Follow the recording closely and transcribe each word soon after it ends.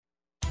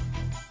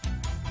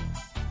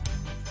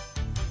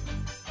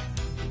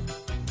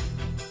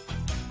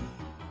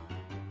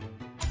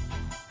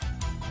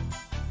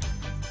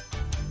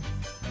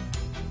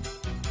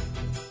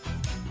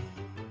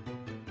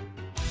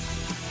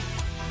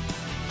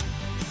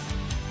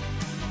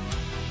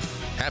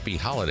Happy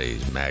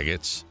holidays,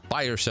 maggots.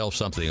 Buy yourself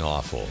something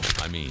awful.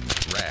 I mean,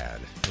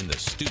 rad, in the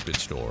stupid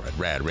store at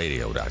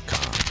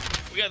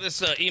radradio.com. We got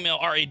this email,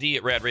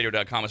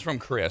 rad@radradio.com. It's from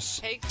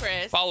Chris. Hey,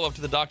 Chris. Follow up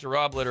to the Dr.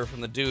 Rob letter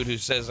from the dude who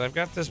says, I've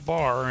got this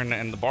bar,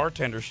 and the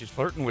bartender, she's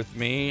flirting with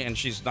me, and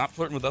she's not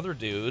flirting with other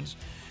dudes.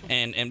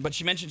 But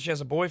she mentioned she has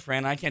a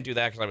boyfriend. I can't do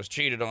that because I was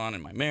cheated on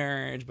in my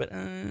marriage, but I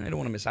don't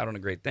want to miss out on a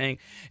great thing.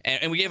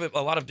 And we gave it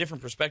a lot of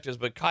different perspectives,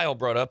 but Kyle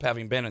brought up,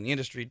 having been in the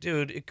industry,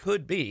 dude, it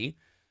could be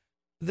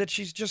that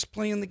she's just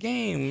playing the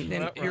game,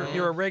 and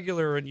you're a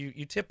regular, and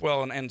you tip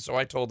well. And so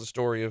I told the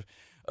story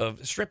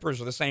of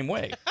strippers are the same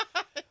way.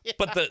 Yeah.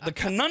 But the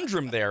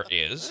conundrum there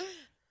is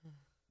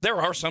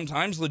there are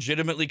sometimes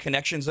legitimately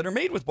connections that are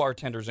made with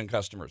bartenders and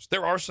customers.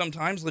 There are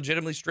sometimes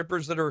legitimately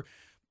strippers that are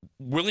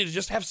willing to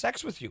just have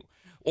sex with you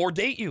or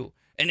date you.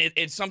 And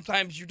it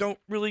sometimes you don't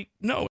really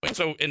know. And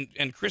so,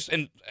 and Chris,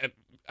 and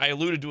I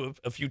alluded to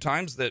a few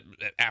times that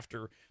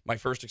after my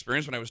first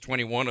experience when I was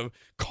 21 of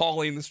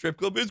calling the strip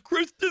club, is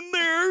Kristen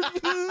there?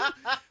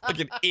 Like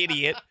an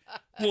idiot.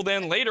 Well,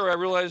 then later I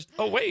realized,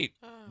 oh, wait,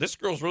 this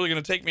girl's really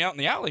going to take me out in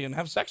the alley and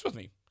have sex with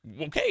me.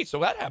 Okay, so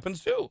that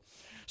happens too.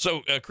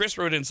 So Chris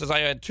wrote in and says, I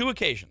had 2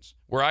 occasions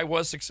where I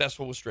was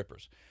successful with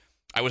strippers.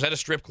 I was at a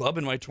strip club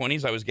in my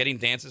 20s. I was getting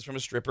dances from a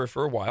stripper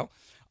for a while.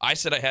 I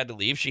said I had to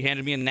leave. She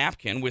handed me a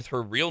napkin with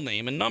her real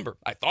name and number.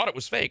 I thought it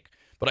was fake,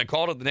 but I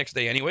called it the next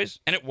day anyways,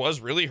 and it was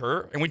really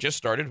her, and we just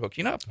started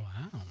hooking up.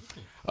 Wow.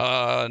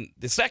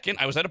 The second,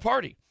 I was at a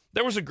party.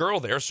 There was a girl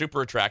there,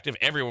 super attractive.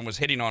 Everyone was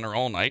hitting on her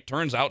all night.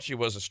 Turns out she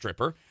was a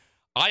stripper.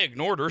 I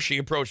ignored her. She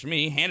approached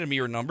me, handed me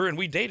her number, and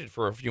we dated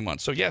for a few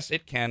months. So, yes,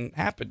 it can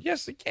happen.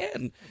 Yes, it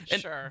can.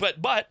 Sure.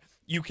 But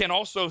you can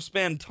also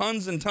spend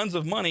tons and tons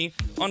of money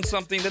on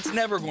something that's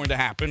never going to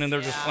happen, and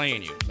they're just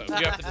playing you. So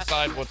you have to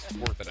decide what's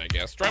worth it, I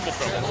guess. Treble,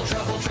 trouble.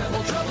 Treble,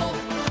 treble, trouble.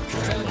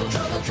 Treble,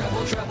 trouble,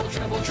 trouble, trouble,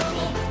 trouble,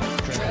 trouble.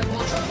 Treble,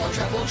 trouble,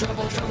 trouble,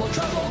 trouble, trouble,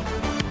 trouble.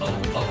 Oh,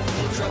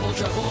 oh, trouble,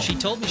 trouble. She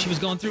told me she was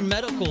going through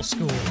medical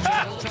school.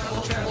 Treble,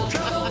 treble, treble,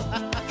 treble.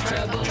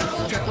 Treble,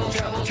 treble, treble,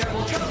 treble,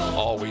 treble, treble.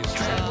 Always.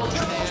 Treble,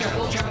 treble,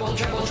 treble, treble,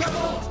 treble,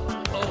 treble.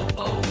 Oh,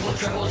 oh,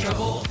 treble,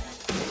 treble.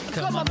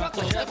 Come on,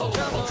 buckle, treble,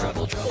 treble,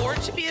 treble, treble. Or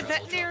to be a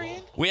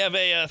veterinarian. We have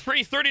a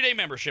free 30-day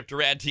membership to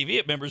RAD TV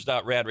at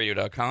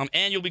members.radradio.com,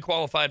 and you'll be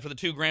qualified for the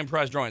 2 grand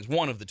prize drawings.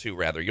 One of the 2,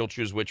 rather. You'll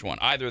choose which one.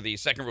 Either the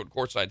second row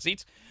courtside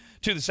seats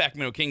to the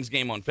Sacramento Kings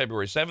game on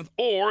February 7th,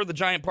 or the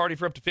giant party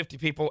for up to 50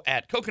 people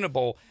at Coconut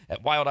Bowl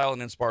at Wild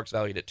Island in Sparks,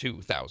 valued at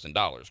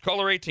 $2,000.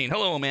 Caller 18.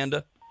 Hello,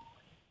 Amanda.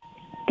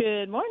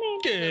 Good morning.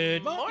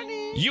 Good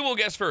Morning. You will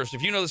guess first.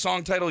 If you know the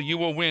song title, you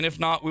will win. If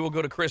not, we will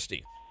go to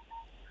Christy.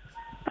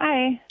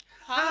 Hi.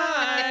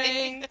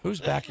 Hi.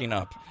 Who's backing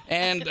up?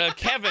 And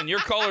Kevin, you're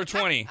caller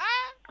 20.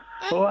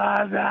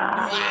 What's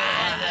up?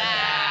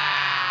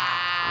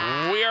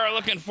 We are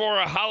looking for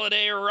a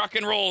holiday rock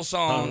and roll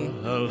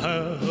song.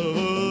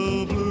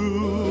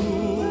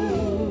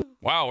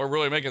 Wow, we're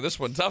really making this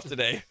one tough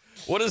today.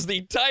 What is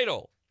the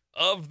title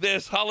of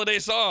this holiday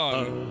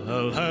song?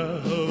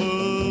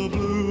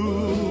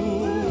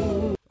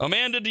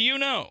 Amanda, do you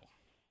know?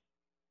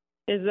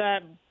 Is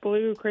that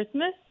Blue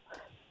Christmas?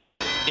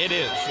 It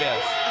is,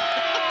 yes.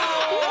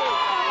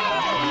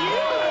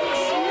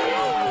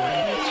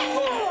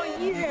 Oh,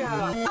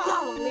 yeah.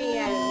 Oh,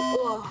 man.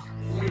 Oh,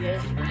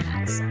 yes.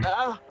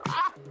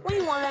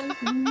 We won.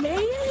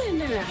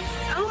 Man.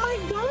 Oh, my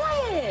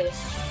gosh.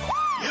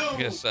 I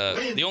guess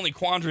the only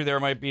quandary there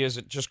might be, is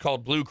it just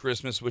called Blue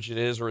Christmas, which it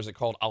is, or is it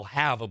called I'll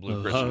Have a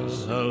Blue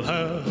Christmas? I'll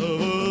have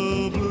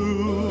a blue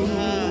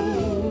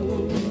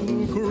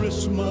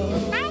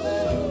Christmas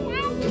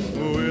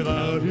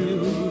without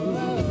you.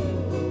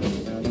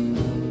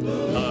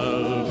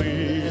 I'll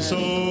be so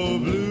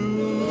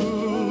blue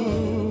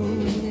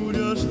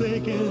just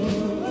thinking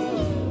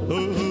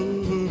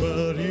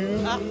about you.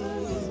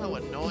 So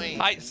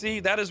annoying. I see.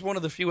 That is one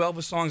of the few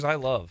Elvis songs I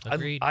love.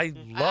 Agreed. I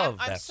love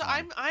I'm that so,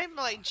 song. I'm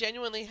like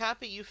genuinely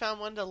happy you found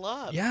one to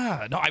love.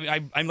 Yeah. No,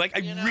 I'm like, I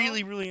You know?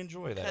 really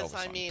enjoy that Elvis Because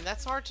song. I mean,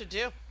 that's hard to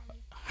do.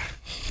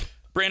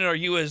 Brandon, are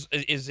you is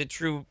it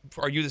true?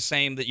 Are you the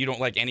same that you don't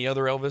like any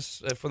other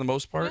Elvis for the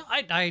most part? Well,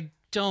 I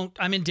don't.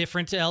 I'm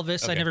indifferent to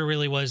Elvis. Okay. I never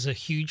really was a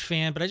huge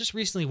fan, but I just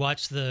recently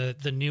watched the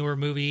newer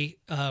movie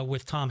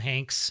with Tom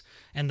Hanks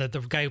and the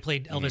guy who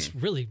played Elvis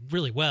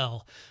really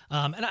well.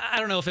 And I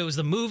don't know if it was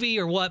the movie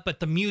or what, but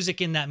the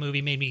music in that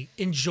movie made me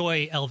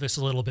enjoy Elvis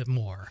a little bit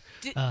more.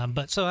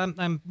 But so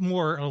I'm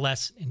more or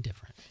less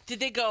indifferent.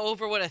 Did they go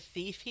over what a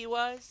thief he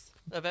was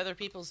of other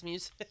people's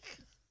music?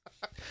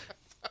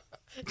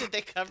 Did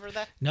they cover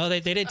that? No, they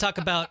didn't talk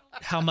about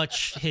how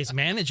much his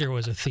manager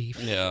was a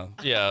thief. Yeah.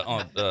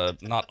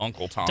 Not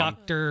Uncle Tom.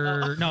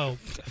 Colonel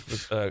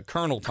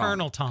Tom. Colonel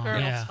Tom.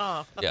 Colonel Yeah.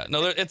 Tom. Yeah.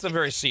 No, it's a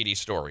very seedy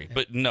story,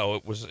 but no,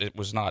 it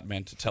was not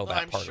meant to tell Well,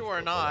 that I'm part. sure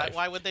of not. life.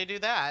 Why would they do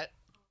that?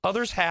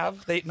 Others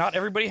have. Not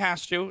everybody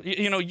has to.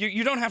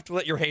 You don't have to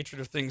let your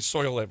hatred of things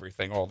soil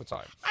everything all the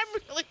time. I'm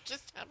really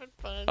just Having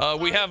fun.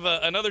 We have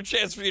another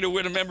chance for you to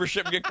win a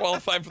membership and get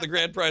qualified for the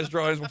grand prize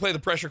drawings. We'll play the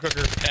pressure cooker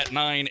at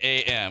 9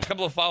 a.m. A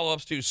couple of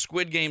follow-ups to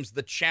Squid Games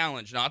The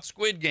Challenge, not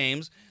Squid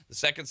Games. The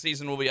second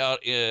season will be out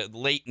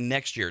late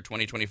next year,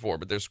 2024.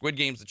 But there's Squid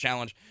Games The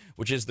Challenge,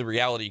 which is the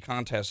reality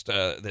contest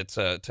that's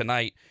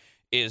tonight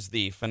is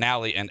the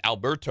finale, and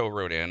Alberto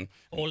wrote in.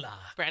 Hola.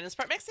 Brandon's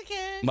part Mexican.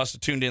 Must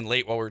have tuned in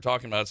late while we were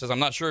talking about it. It says, I'm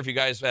not sure if you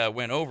guys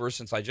went over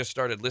since I just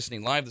started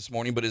listening live this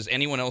morning, but is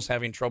anyone else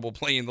having trouble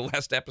playing the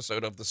last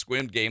episode of the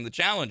Squid Game, The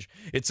Challenge?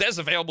 It says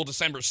available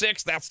December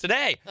 6th. That's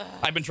today.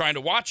 I've been trying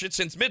to watch it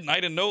since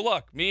midnight and no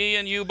luck. Me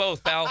and you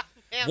both, pal.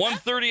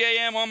 1:30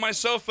 a.m. on my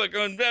sofa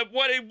going,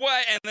 what?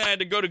 And then I had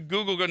to go to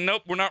Google, go,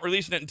 nope, we're not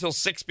releasing it until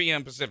 6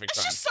 p.m. Pacific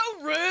time. That's just so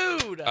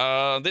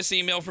rude. This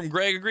email from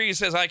Greg agrees,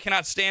 says, I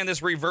cannot stand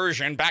this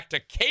reversion back to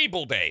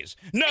cable days.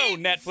 No,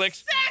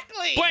 Netflix.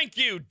 Exactly. Blank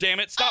you, damn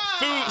it. Stop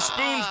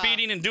spoon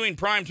feeding and doing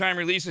primetime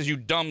releases, you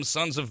dumb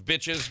sons of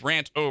bitches.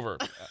 Rant over.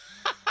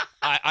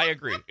 I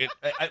agree.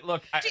 I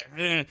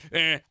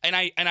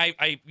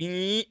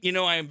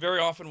very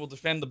often will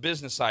defend the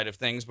business side of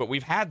things, but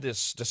we've had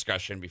this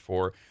discussion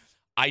before.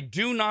 I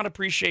do not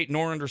appreciate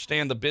nor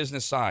understand the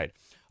business side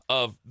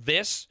of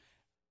this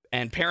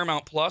and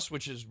Paramount Plus,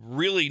 which is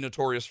really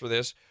notorious for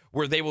this,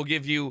 where they will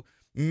give you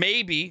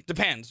maybe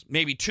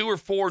 2 or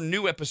 4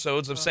 new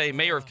episodes of, say,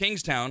 Mayor of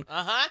Kingstown,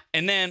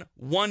 and then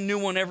 1 new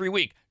one every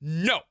week.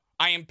 No,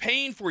 I am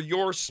paying for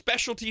your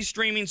specialty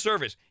streaming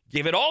service.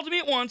 Give it all to me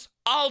at once.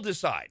 I'll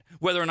decide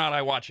whether or not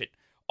I watch it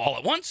all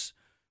at once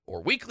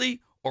or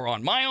weekly or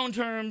on my own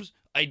terms.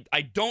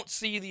 I don't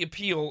see the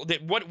appeal.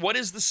 That what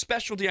is the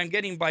specialty I'm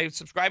getting by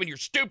subscribing to your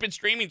stupid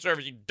streaming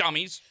service, you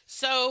dummies?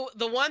 So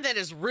the one that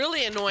is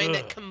really annoying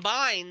that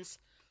combines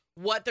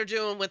what they're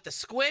doing with the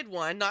Squid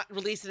one, not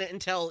releasing it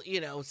until,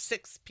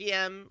 6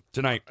 p.m.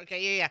 Tonight.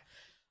 Okay, yeah.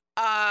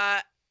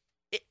 How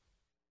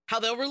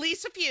they'll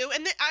release a few,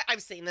 and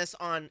I've seen this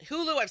on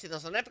Hulu, I've seen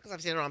this on Netflix,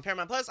 I've seen it on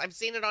Paramount Plus, I've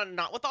seen it on,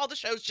 not with all the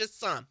shows, just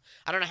some.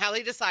 I don't know how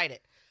they decide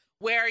it.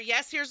 Where,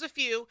 yes, here's a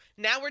few,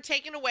 now we're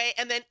taking away,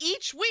 and then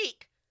each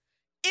week,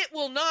 it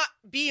will not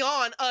be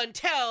on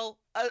until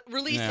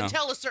released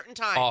until a certain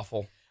time.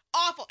 Awful.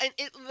 And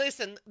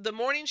listen, the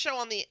morning show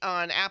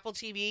on Apple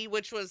TV,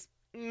 which was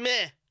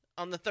meh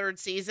on the 3rd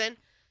season.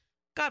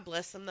 God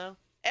bless them though.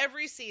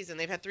 Every season,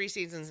 they've had 3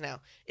 seasons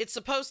now. It's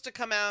supposed to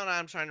come out.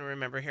 I'm trying to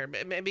remember here.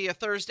 Maybe a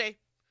Thursday,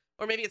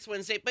 or maybe it's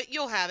Wednesday. But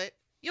you'll have it.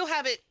 You'll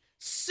have it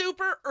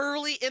super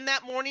early in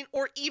that morning,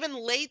 or even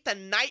late the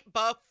night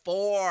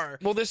before.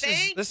 Well, this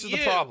is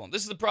the problem.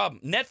 This is the problem.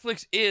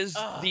 Netflix is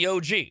the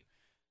OG.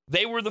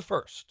 They were the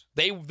first.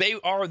 They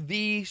are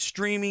the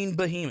streaming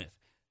behemoth.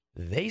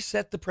 They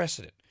set the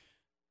precedent.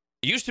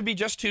 It used to be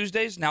just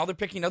Tuesdays. Now they're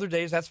picking other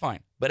days. That's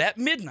fine. But at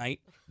midnight,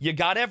 you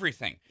got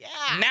everything. Yeah.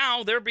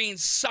 Now they're being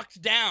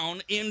sucked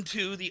down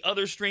into the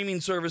other streaming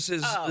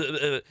services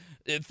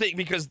thing,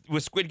 because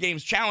with Squid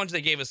Games Challenge,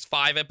 they gave us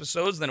 5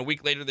 episodes. Then a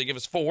week later, they give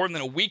us 4. And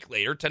then a week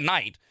later,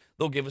 tonight,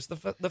 they'll give us the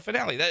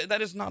finale.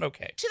 That is not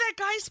okay. To that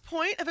guy's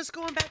point of us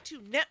going back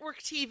to network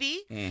TV,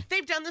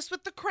 they've done this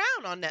with The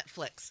Crown on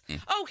Netflix.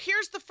 Oh,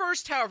 here's the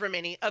first however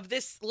many of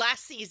this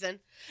last season,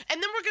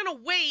 and then we're going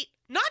to wait,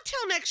 not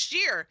till next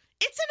year.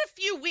 It's in a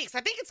few weeks. I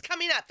think it's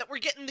coming up that we're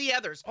getting the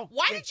others.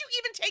 Why did you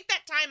even take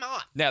that time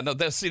off? Yeah, no,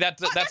 that's so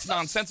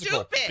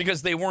nonsensical. stupid.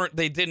 Because they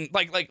didn't,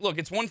 look,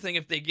 it's one thing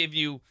if they give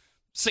you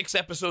 6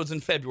 episodes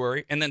in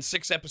February and then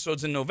 6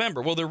 episodes in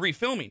November. Well, they're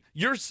refilming.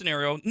 Your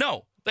scenario,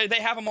 no, they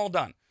have them all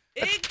done.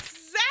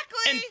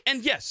 Exactly.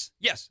 And yes,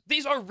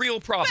 these are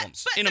real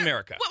problems in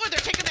America. What, they're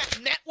taking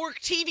that network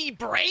TV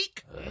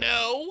break?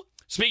 No.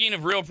 Speaking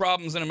of real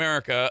problems in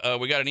America,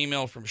 we got an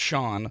email from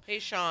Sean. Hey,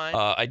 Sean.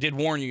 I did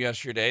warn you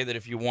yesterday that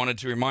if you wanted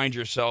to remind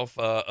yourself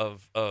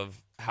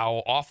of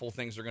how awful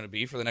things are going to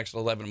be for the next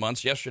 11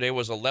 months, yesterday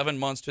was 11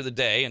 months to the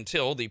day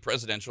until the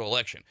presidential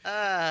election.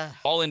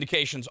 All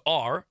indications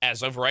are,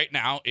 as of right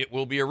now, it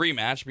will be a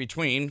rematch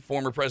between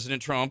former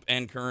President Trump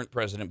and current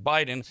President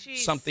Biden,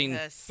 something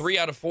 3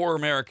 out of 4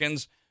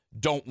 Americans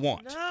don't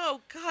want.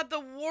 No, God, the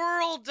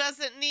world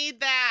doesn't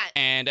need that.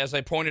 And as I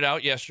pointed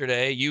out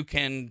yesterday, you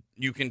can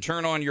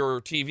turn on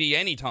your TV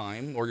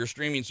anytime or your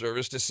streaming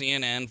service to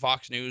CNN,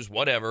 Fox News,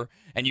 whatever,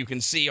 and you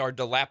can see our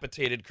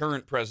dilapidated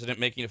current president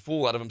making a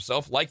fool out of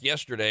himself. Like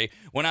yesterday,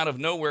 when out of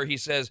nowhere he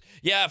says,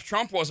 yeah, if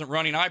Trump wasn't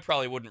running, I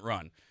probably wouldn't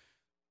run.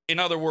 In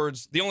other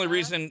words, the only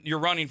reason you're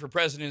running for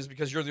president is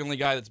because you're the only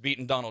guy that's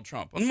beaten Donald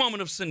Trump. A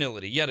moment of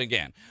senility, yet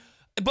again.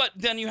 But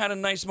then you had a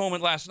nice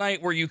moment last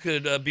night where you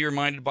could be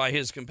reminded by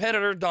his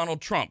competitor,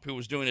 Donald Trump, who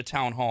was doing a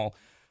town hall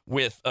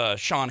with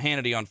Sean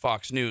Hannity on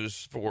Fox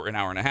News for an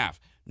hour and a half.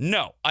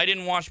 No, I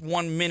didn't watch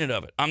 1 minute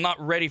of it. I'm not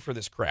ready for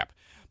this crap.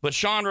 But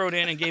Sean wrote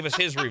in and gave us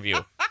his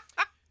review.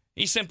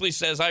 He simply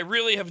says, I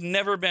really have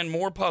never been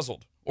more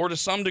puzzled or to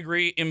some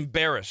degree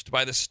embarrassed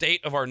by the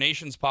state of our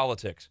nation's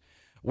politics.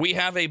 We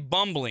have a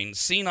bumbling,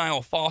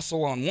 senile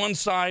fossil on one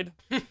side.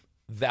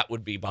 That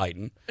would be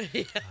Biden.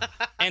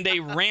 And a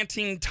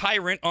ranting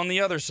tyrant on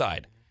the other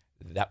side.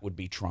 That would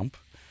be Trump.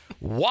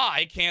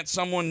 Why can't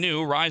someone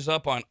new rise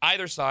up on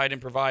either side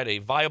and provide a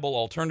viable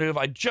alternative?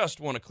 I just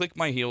want to click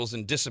my heels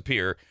and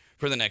disappear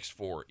for the next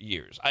 4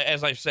 years.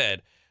 As I've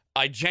said,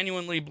 I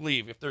genuinely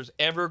believe if there's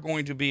ever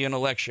going to be an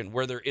election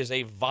where there is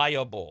a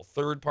viable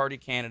third-party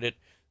candidate,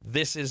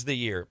 this is the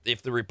year.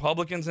 If the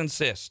Republicans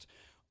insist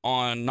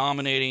on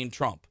nominating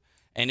Trump,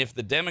 and if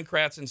the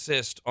Democrats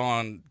insist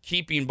on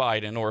keeping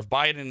Biden, or if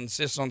Biden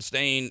insists on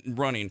staying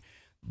running,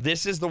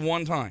 this is the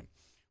one time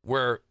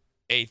where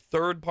a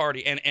third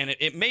party, and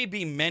it may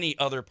be many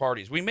other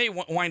parties. We may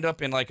wind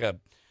up in like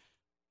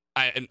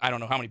I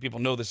don't know how many people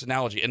know this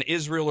analogy, an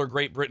Israel or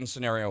Great Britain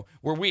scenario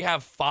where we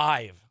have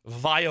 5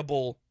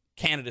 viable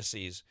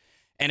candidacies,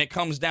 and it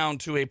comes down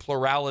to a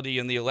plurality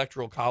in the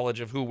electoral college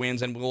of who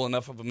wins, and will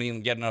enough of them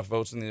even get enough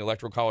votes in the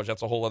electoral college.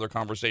 That's a whole other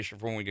conversation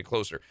for when we get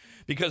closer,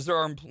 because there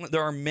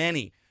are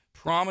many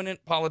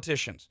prominent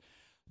politicians.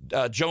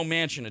 Joe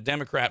Manchin, a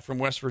Democrat from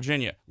West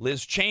Virginia,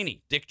 Liz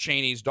Cheney, Dick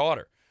Cheney's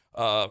daughter,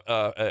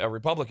 a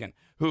Republican,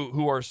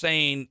 who are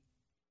saying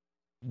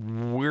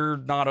we're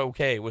not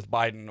okay with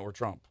Biden or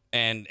Trump,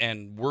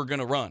 and we're going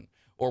to run,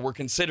 or we're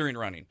considering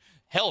running.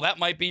 Hell, that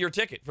might be your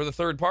ticket for the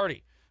third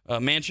party,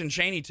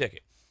 Manchin-Cheney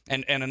ticket.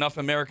 And enough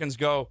Americans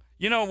go,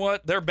 you know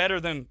what? They're better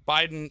than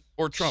Biden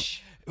or Trump.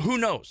 Who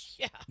knows?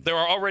 Yeah. There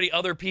are already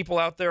other people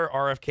out there,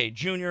 RFK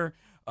Jr.,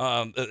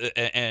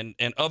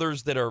 and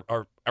others that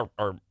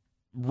are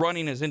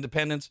running as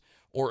independents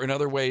or in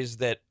other ways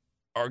that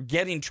are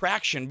getting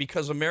traction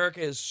because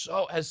America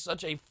has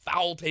such a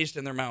foul taste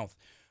in their mouth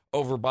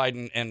over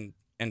Biden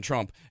and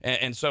Trump.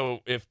 And so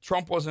if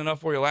Trump wasn't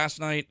enough for you last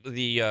night,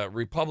 the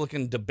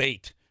Republican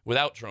debate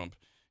without Trump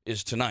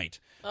is tonight.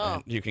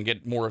 Oh. You can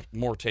get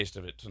more taste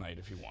of it tonight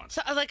if you want.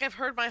 So, like I've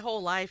heard my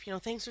whole life,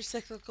 things are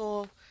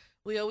cyclical.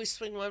 We always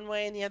swing one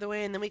way and the other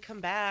way, and then we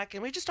come back,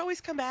 and we just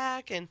always come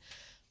back. And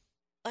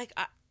like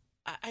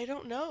I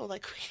don't know,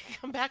 like we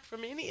can come back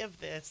from any of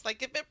this.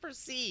 Like if it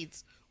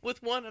proceeds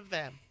with one of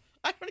them,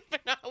 I don't even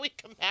know how we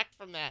come back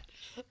from that.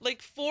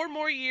 Like 4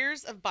 more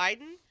years of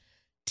Biden,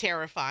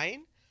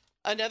 terrifying.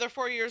 Another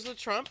 4 years with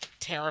Trump,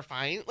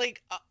 terrifying.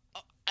 Like.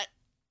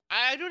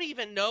 I don't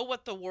even know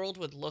what the world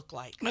would look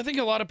like. I think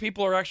a lot of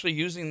people are actually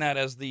using that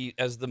as the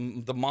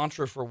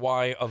mantra for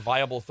why a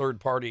viable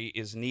third party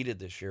is needed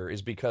this year,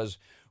 is because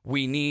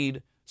we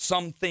need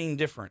something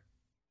different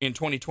in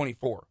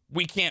 2024.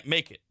 We can't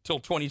make it till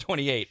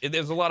 2028.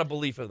 There's a lot of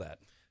belief of that.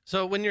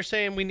 So when you're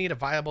saying we need a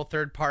viable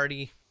third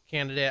party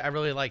candidate, I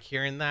really like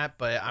hearing that,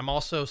 but I'm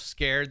also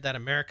scared that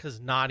America's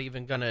not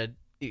even going to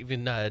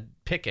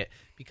pick it,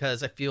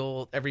 because I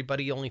feel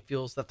everybody only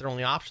feels that their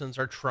only options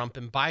are Trump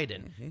and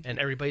Biden, and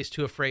everybody's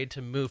too afraid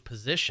to move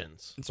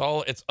positions.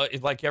 It's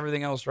like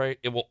everything else, right?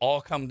 It will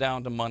all come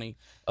down to money.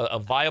 A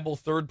viable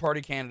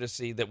third-party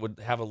candidacy that would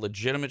have a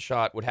legitimate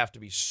shot would have to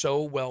be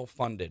so well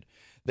funded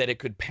that it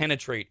could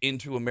penetrate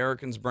into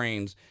Americans'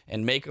 brains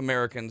and make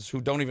Americans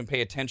who don't even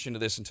pay attention to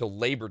this until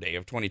Labor Day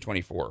of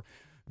 2024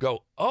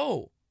 go,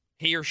 oh,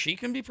 he or she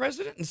can be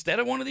president instead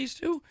of one of these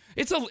two?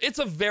 It's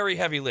a very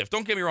heavy lift.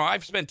 Don't get me wrong.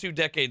 I've spent 2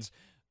 decades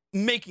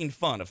making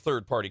fun of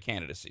third-party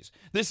candidacies.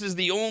 This is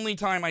the only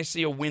time I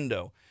see a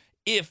window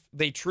if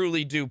they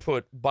truly do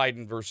put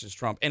Biden versus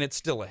Trump, and it's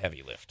still a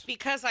heavy lift.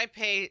 Because I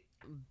pay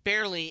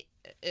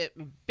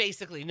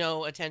basically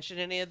no attention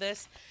to any of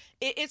this,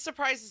 it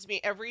surprises me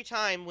every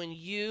time when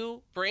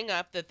you bring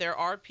up that there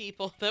are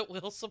people that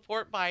will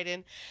support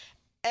Biden,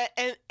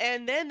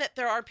 and then that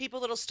there are people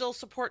that will still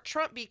support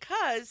Trump,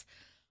 because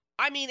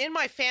I mean, in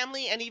my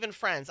family and even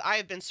friends, I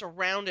have been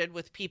surrounded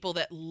with people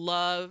that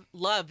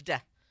loved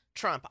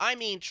Trump. I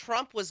mean,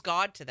 Trump was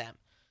God to them.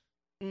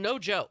 No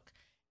joke.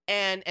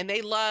 And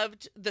they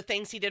loved the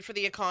things he did for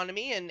the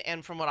economy.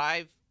 And from what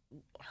I've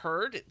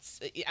heard,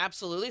 it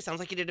absolutely sounds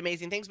like he did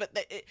amazing things. But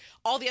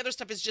all the other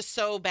stuff is just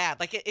so bad.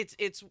 Like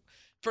it's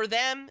for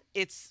them,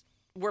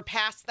 we're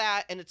past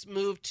that, and it's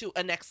moved to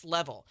a next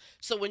level.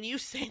 So when you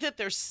say that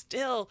there's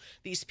still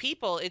these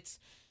people,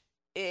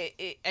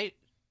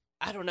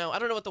 I don't know. I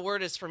don't know what the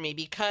word is for me,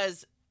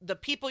 because the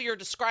people you're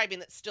describing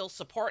that still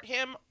support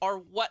him are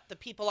what the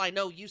people I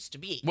know used to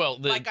be. Well,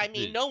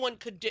 no one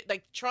could do,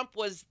 like, Trump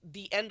was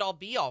the end all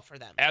be all for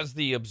them. As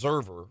the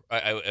observer,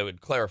 I would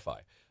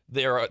clarify,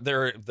 there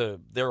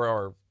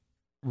are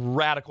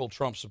radical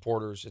Trump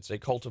supporters. It's a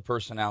cult of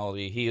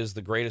personality. He is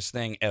the greatest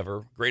thing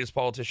ever, greatest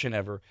politician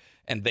ever,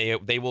 and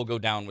they will go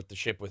down with the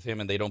ship with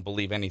him, and they don't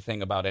believe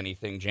anything about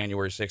anything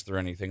January 6th or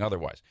anything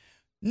otherwise.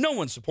 No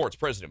one supports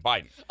President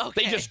Biden.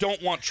 Okay. They just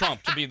don't want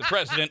Trump to be the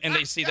president, and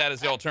they see that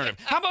as the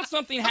alternative. How about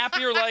something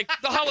happier like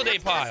the holiday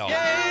pile?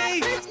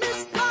 Yay!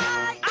 Christmas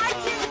pie! I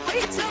can't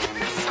wait till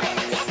Christmas!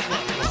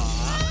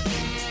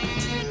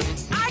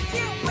 I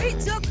can't wait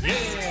till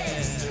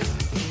Christmas!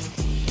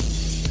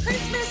 Yeah.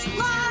 Christmas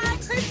pie!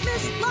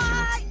 Christmas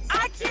pie!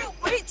 I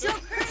can't wait till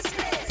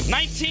Christmas!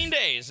 19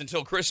 days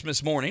until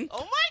Christmas morning.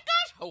 Oh my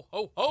gosh! Ho,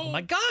 ho, ho! Oh my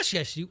gosh,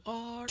 yes you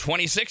are.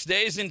 26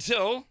 days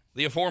until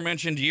the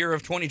aforementioned year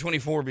of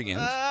 2024 begins.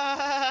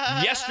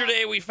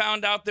 Yesterday, we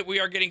found out that we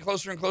are getting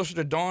closer and closer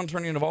to Dawn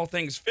turning, of all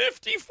things,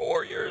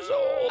 54 years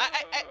old.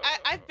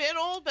 I've been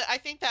old, but I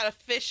think think that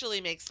officially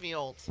makes me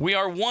old. We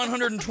are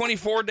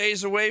 124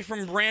 days away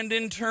from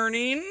Brandon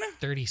turning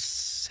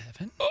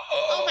 37.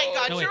 Oh my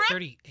God, No, wait, you're up.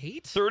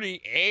 38.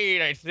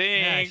 38, I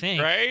think. Yeah, I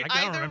think. Right?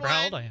 I don't Either remember one,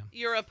 how old I am.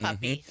 you're a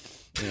puppy.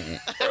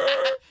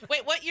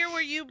 Wait, what year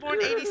were you born?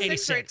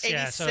 86 or 86. 86?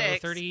 Yeah, so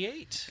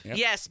 38. Yep.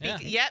 Yes,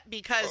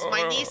 because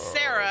my niece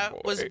Sarah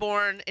was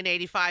born in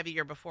 85, a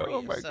year before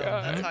you. my So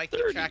God. that's how I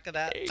keep track of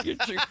that.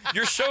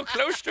 You're so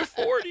close to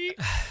 40.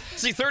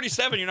 See,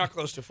 37, you're not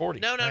close to 40.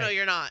 No,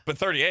 you're not. But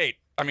 38,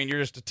 I mean, you're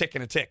just a tick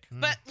and a tick.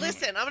 But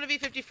listen, I'm going to be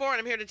 54, and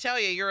I'm here to tell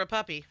you, you're a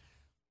puppy.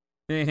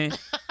 Mm-hmm.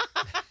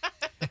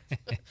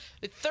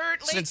 Late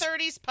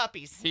 30s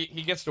puppies. He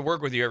gets to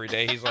work with you every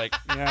day. He's like,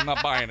 yeah, I'm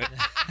not buying it.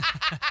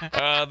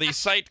 The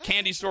site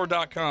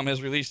candystore.com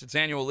has released its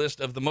annual list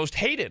of the most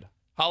hated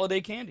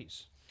holiday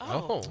candies.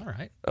 Oh. All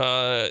right.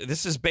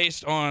 This is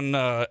based on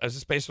is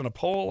this based on a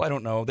poll? I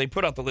don't know. They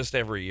put out the list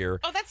every year.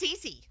 Oh, that's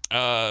easy.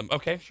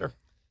 Okay, sure.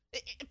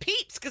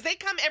 Peeps, because they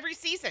come every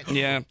season.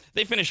 Yeah,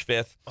 they finished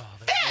 5th. Oh,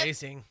 that's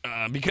amazing.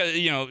 Because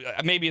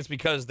maybe it's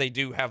because they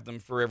do have them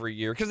for every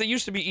year. Because they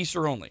used to be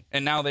Easter only,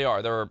 and now they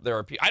are. There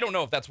are. I don't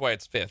know if that's why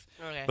it's 5th,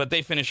 Okay. but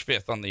they finished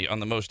 5th on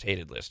the most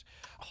hated list.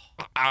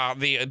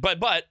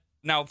 But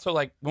now, so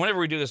like whenever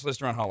we do this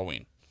list around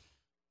Halloween,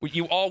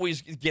 you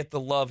always get the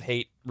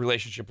love-hate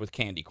relationship with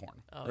candy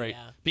corn, Oh, right?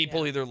 yeah.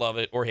 People Yeah. either love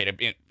it or hate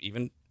it.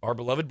 Even our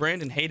beloved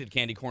Brandon hated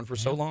candy corn for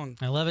so long.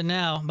 I love it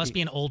now. Must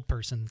be an old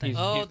person thing.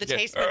 Oh, the Yeah.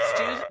 taste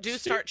buds do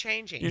start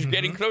changing. You're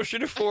getting closer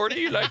to 40.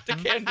 You like the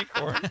candy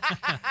corn.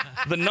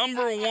 The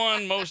number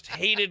one most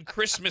hated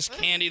Christmas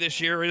candy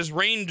this year is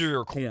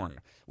reindeer corn,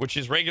 which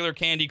is regular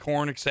candy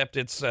corn, except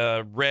it's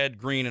red,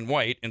 green, and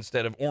white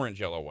instead of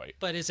orange, yellow, white.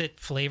 But is it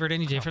flavored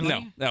any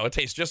differently? No, it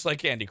tastes just like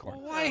candy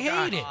corn. Why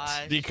hate it?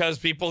 Gosh. Because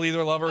people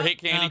either love or hate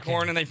candy Okay.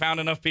 corn, and they found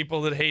enough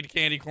people that hate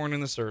candy corn in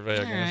the survey,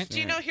 I guess. right. Do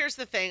you know, here's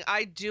the thing.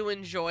 I do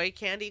enjoy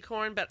candy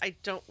corn, but I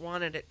don't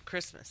want it at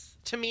Christmas.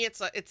 To me,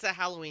 it's a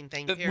Halloween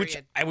thing, period. Which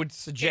I would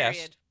suggest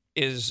Period.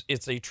 is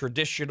it's a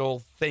traditional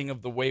thing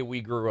of the way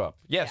we grew up.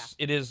 Yes,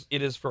 it is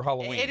for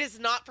Halloween. It is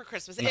not for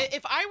Christmas. No.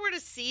 If I were to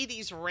see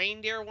these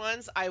reindeer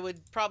ones, I would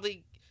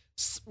probably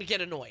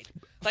get annoyed.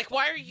 Like,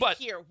 why are you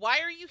here? Why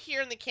are you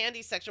here in the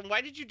candy section?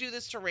 Why did you do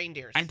this to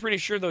reindeers? I'm pretty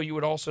sure, though, you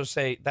would also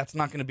say that's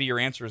not going to be your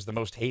answer as the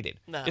most hated.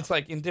 No. It's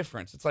like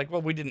indifference. It's like,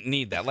 well, we didn't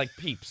need that. Like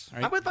Peeps.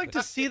 Right? I would like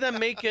to see them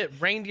make it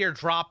reindeer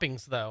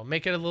droppings, though.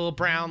 Make it a little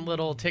brown,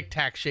 little Tic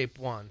Tac shaped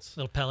ones.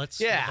 Little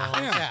pellets. Yeah,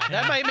 little balls. yeah.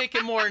 That might make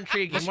it more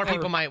intriguing. More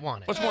people might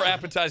want it. What's more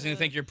appetizing to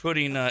think you're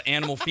putting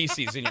animal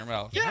feces in your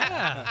mouth?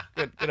 Yeah.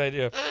 Good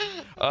idea.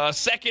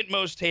 Second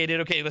most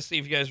hated. Okay, let's see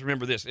if you guys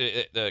remember this.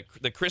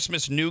 The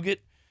Christmas nougat.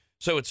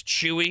 So it's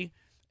chewy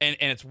and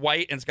it's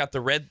white and it's got the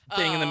red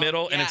thing in the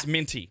middle and yeah. it's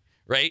minty,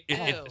 right?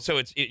 So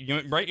it's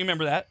right. You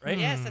remember that, right?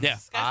 Yes, that's Yeah.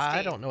 disgusting.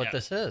 I don't know what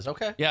this is.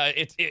 Okay. Yeah,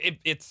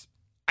 it's.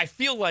 I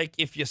feel like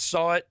if you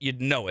saw it, you'd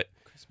know it.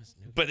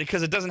 But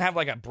because it doesn't have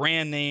like a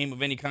brand name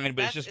of any kind,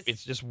 but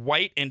it's just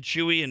white and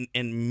chewy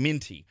and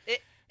minty.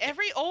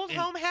 Every old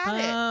home had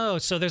it. Oh,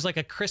 so there's like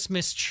a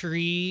Christmas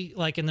tree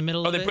like in the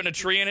middle Oh, of they're it? putting a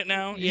tree in it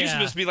now? It used to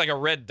Yeah. just be like a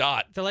red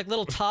dot. They're like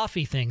little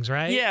toffee things,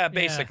 right? Yeah,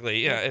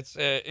 basically. Yeah, it's.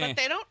 But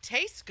they don't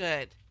taste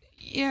good.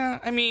 Yeah,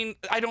 I mean,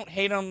 I don't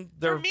hate them.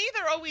 For me,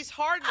 they're always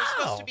hard and they're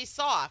supposed to be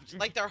soft.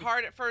 Like they're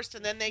hard at first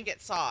and then they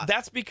get soft.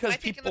 That's because Am I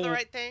thinking of people the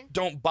right thing?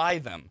 don't buy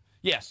them.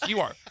 Yes, you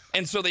are.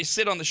 And so they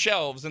sit on the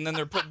shelves and then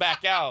they're put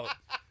back out.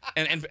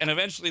 And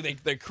eventually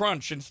they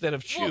crunch instead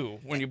of chew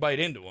when you bite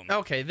into them.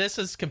 Okay, this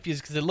is confusing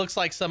because it looks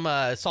like some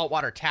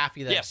saltwater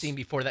taffy that I've seen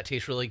before that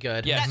tastes really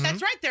good. Yes.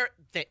 That's right.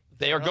 They are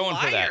They're a going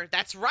for that. liar.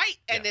 That's right.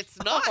 And Yes.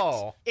 it's not.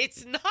 Oh.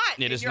 It's not.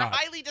 It and is you're not.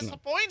 highly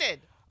disappointed.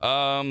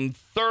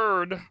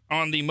 Third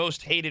on the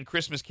most hated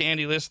Christmas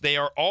candy list, they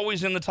are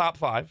always in the top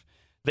 5.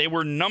 They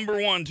were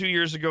number 1 2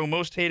 years ago,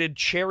 most hated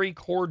cherry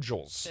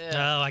cordials.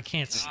 Oh, I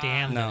can't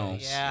stand No.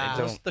 those. Yeah.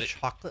 They Those don't, the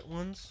chocolate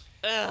ones?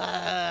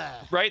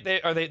 right?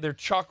 They're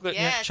chocolate.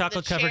 Yes,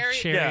 chocolate the covered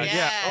cherry. Yeah, yeah.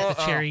 yes. Oh,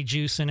 The cherry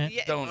juice in it.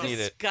 Yeah, Don't need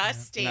it.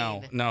 disgusting.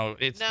 No,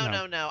 it's No.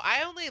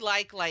 I only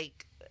like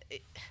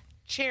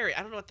cherry.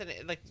 I don't know what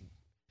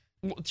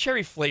Well,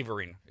 cherry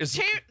flavoring is.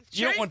 Cherry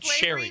you don't want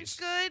flavoring's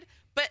cherries. good,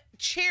 but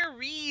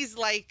cherries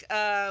what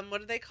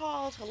are they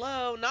called?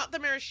 Hello, not the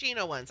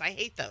maraschino ones. I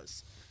hate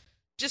those.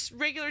 Just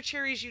regular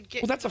cherries you'd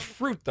get. Well, that's a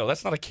fruit though.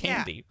 That's not a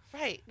candy. Yeah,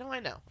 right. No, I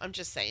know. I'm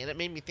just saying. It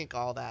made me think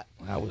all that.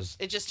 That was.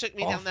 It just took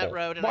me down that awful.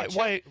 road,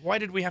 and Why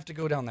did we have to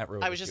go down that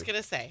road? I was with just you?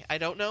 gonna say, I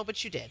don't know,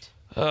 but you did.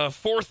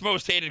 Fourth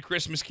most hated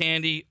Christmas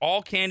candy: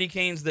 all candy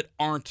canes that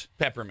aren't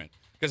peppermint.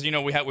 Because we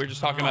were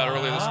just talking about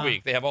earlier this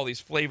week. They have all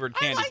these flavored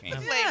candy I like canes.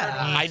 the flavored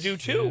ones. I do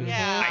too.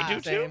 Yeah. I do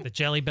too. The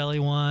Jelly Belly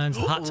ones,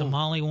 the hot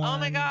tamale ones. Oh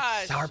my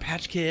gosh, Sour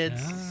Patch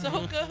Kids.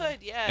 so good.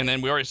 Yes. And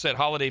then we already said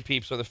holiday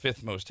peeps are the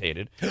 5th most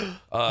hated.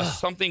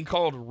 Something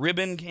called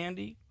ribbon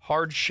candy,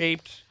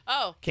 hard-shaped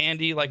Oh,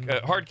 candy, like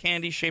a hard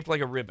candy shaped like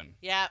a ribbon.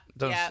 yeah.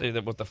 Doesn't yeah. say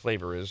that what the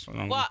flavor is.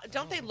 Well,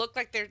 don't they look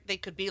like they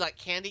could be like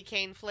candy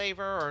cane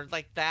flavor or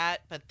like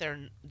that, but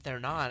they're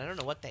not. I don't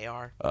know what they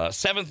are.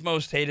 Seventh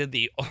most hated,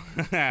 the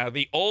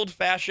the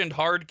old-fashioned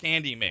hard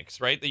candy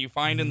mix, right? That you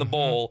find in the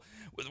bowl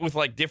with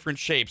like different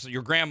shapes.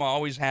 Your grandma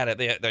always had it.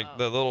 They had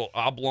the little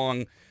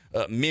oblong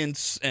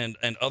mints and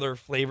other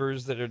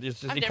flavors that are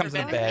just I've it never comes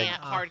in been a bag.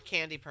 a hard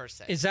candy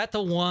person. Is that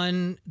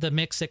the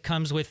mix that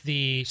comes with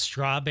the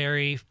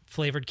strawberry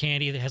flavored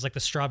candy that has like the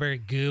strawberry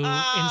goo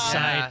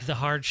inside the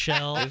hard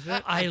shell? Is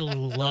it? I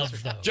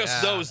love those.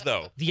 Just those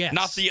though. Yes.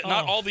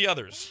 Not all the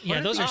others.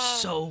 Yeah, those are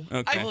so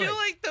Okay. I feel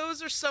like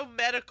those are so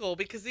medical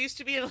because they used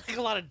to be in like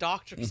a lot of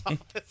doctors'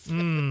 offices.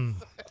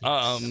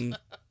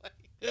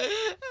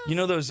 You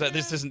know those?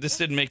 This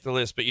didn't make the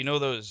list, but you know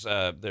those?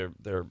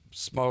 They're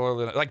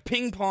smaller than like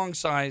ping pong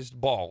sized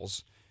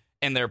balls,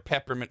 and they're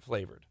peppermint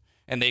flavored,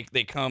 and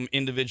they come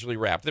individually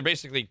wrapped. They're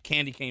basically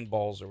candy cane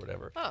balls or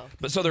whatever. Oh.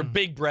 But so they're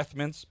big breath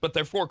mints, but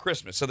they're for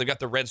Christmas, so they've got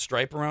the red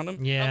stripe around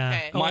them. Yeah.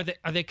 Okay. Oh,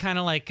 are they kind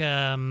of like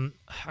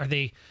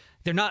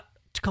they're not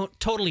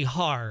totally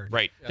hard.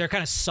 Right. They're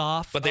kind of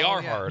soft. But they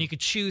are hard. And you could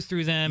chew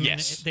through them.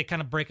 Yes. And they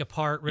kind of break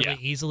apart really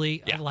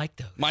easily. Yeah. I like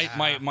those.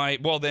 My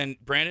well then,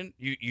 Brandon,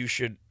 you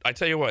should. I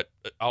tell you what,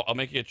 I'll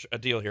make you a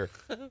deal here.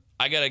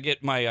 I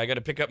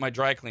gotta pick up my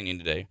dry cleaning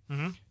today.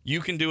 Mm-hmm. You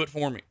can do it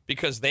for me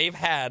because they've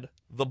had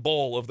the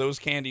bowl of those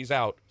candies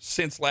out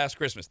since last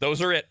Christmas.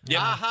 Those are it.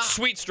 Yep.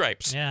 Sweet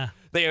Stripes. Yeah.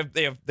 They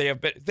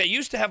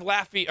used to have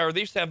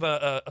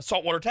a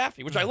saltwater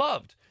taffy, which I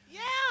loved.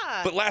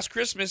 Yeah. But last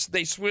Christmas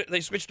they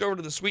switched over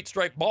to the Sweet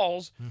Stripe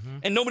balls,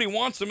 and nobody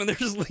wants them, and they're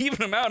just leaving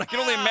them out. I can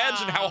only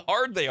imagine how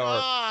hard they are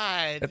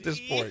God. at this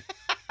point.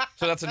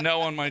 So that's a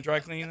no on my dry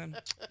cleaning then?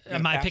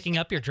 Am I picking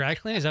up your dry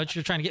clean? Is that what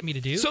you're trying to get me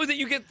to do? So that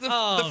you get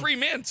the free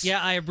mints.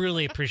 Yeah, I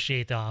really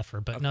appreciate the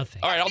offer, but no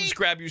thanks. All right, I'll just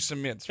grab you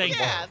some mints. Thank you.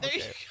 Yeah. There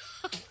you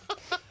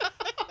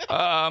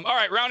All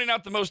right, rounding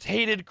out the most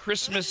hated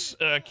Christmas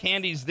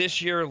candies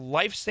this year,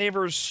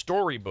 Lifesavers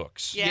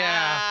storybooks.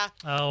 Yeah.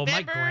 Oh, my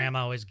Remember?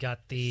 grandma always got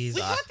these.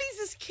 We got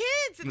these as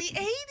kids in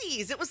the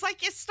 80s. It was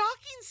like a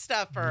stocking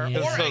stuffer Yeah.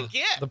 or So a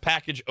gift. the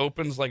package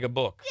opens like a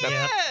book.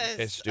 Yes.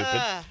 Okay,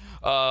 stupid.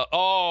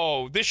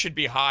 This should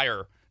be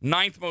higher.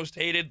 Ninth most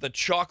hated, the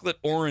chocolate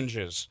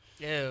oranges.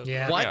 No.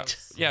 Yeah. What?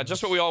 Yeah,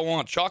 just what we all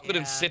want. Chocolate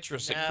and Yeah.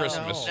 citrus No. at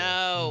Christmas.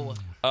 No.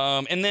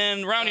 And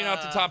then rounding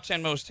out the top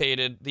 10 most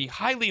hated, the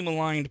highly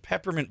maligned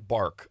peppermint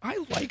bark.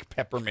 I like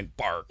peppermint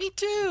bark. Me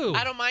too.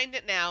 I don't mind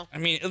it now. I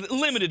mean,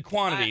 limited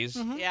quantities.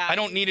 Yeah. I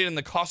don't need it in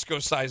the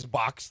Costco-sized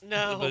box.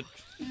 No. But,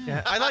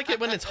 Yeah, I like it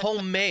when it's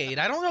homemade.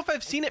 I don't know if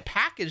I've seen it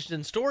packaged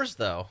in stores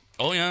though.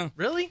 oh, yeah.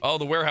 Really? Oh,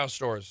 the warehouse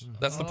stores.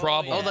 That's the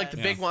problem. Oh, like the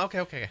big one.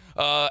 Okay.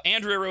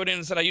 Andrea wrote in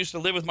and said, I used to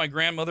live with my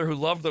grandmother who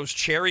loved those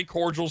cherry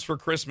cordials for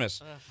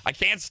Christmas. I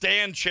can't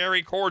stand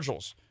cherry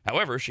cordials.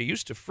 However, she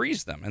used to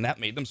freeze them, and that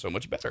made them so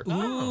much better.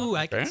 Ooh,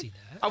 I can Okay. see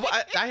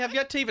that. I have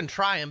yet to even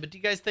try them, but do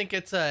you guys think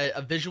it's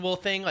a visual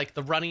thing, like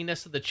the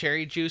runniness of the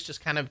cherry juice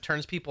just kind of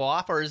turns people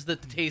off, or is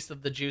it the taste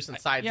of the juice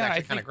inside is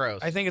actually kind of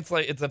gross? I think it's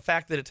the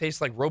fact that it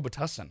tastes like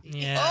Robitussin.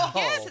 Yeah. Oh,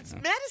 yes, it's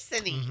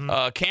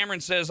medicine-y. Cameron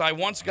says, I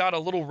once got a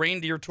little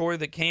reindeer toy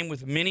that came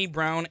with mini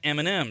brown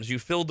M&Ms. You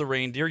filled the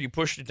reindeer, you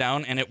pushed it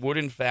down, and it would,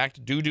 in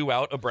fact, doo-doo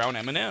out a brown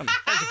M&M.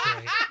 Those are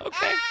great.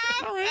 Okay,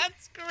 all right.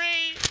 That's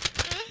great.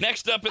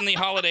 Next up in the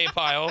holiday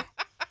pile,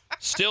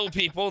 still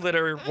people that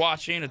are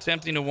watching,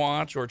 attempting to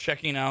watch, or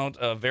checking out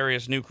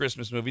various new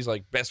Christmas movies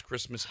like Best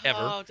Christmas Ever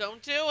Oh,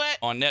 don't do it.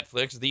 on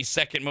Netflix. The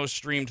second most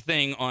streamed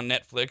thing on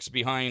Netflix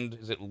behind,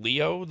 is it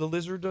Leo, the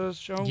lizard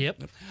show?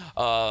 Yep.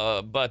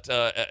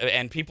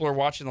 And people are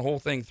watching the whole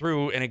thing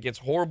through, and it gets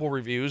horrible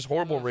reviews,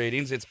 horrible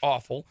ratings. It's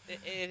awful.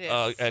 It is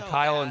so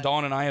Kyle bad. and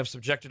Dawn and I have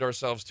subjected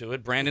ourselves to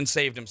it. Brandon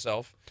saved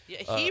himself.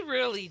 Yeah, he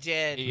really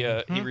did.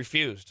 He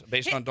refused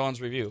based on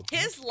Dawn's review.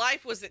 His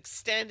life was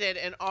extended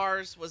and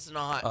ours was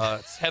not.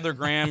 It's Heather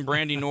Graham,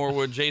 Brandy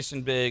Norwood,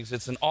 Jason Biggs.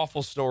 It's an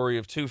awful story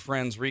of two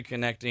friends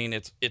reconnecting.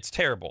 It's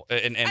terrible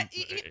and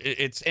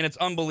it's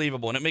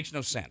unbelievable and it makes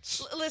no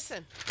sense.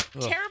 Listen,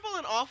 terrible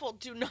and awful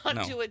do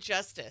not do it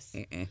justice.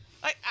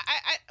 I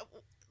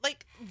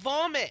like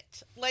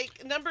vomit.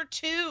 Like number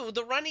 2,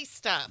 the runny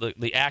stuff.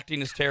 The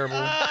acting is terrible.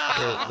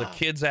 The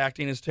kids'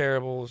 acting is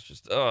terrible. It's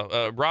just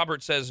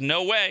Robert says,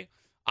 no way.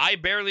 I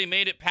barely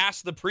made it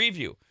past the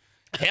preview.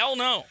 Hell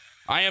no.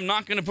 I am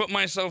not going to put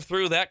myself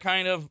through that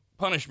kind of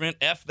punishment.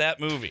 F that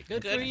movie.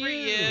 Good Good for for you.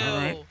 you. All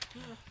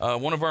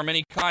right. One of our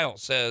many, Kyle,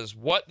 says,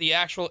 what the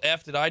actual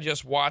F did I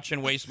just watch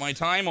and waste my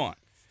time on?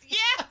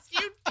 Yes,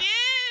 you did.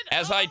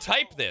 As I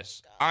type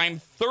this, I'm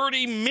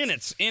 30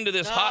 minutes into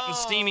this hot and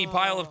steamy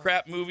pile of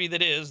crap movie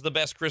that is The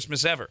Best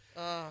Christmas Ever.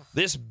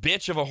 This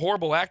bitch of a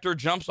horrible actor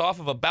jumps off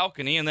of a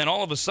balcony, and then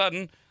all of a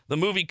sudden, the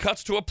movie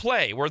cuts to a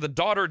play where the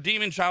daughter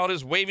demon child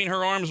is waving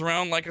her arms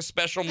around like a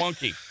special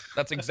monkey.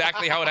 That's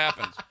exactly how it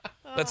happens.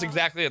 That's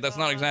exactly it. That's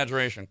not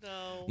exaggeration.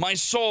 No. My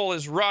soul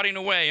is rotting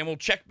away, and we'll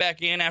check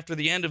back in after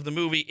the end of the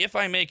movie if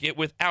I make it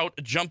without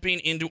jumping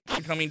into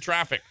oncoming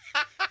traffic.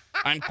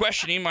 I'm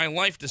questioning my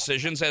life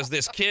decisions as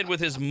this kid with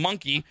his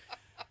monkey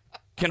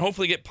can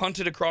hopefully get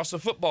punted across a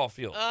football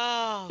field.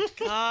 Oh,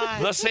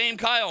 God. The same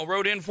Kyle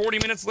wrote in 40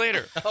 minutes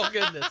later Oh,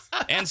 goodness.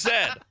 and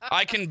said,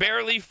 I can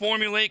barely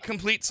formulate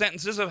complete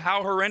sentences of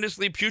how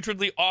horrendously,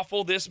 putridly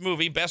awful this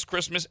movie, Best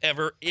Christmas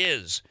Ever,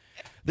 is.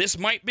 This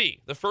might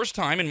be the first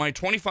time in my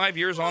 25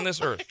 years on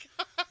this earth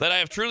that I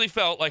have truly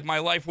felt like my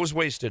life was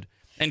wasted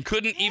and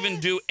couldn't even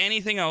do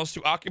anything else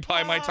to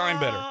occupy my time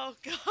better. Oh,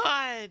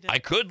 God. I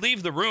could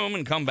leave the room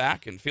and come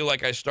back and feel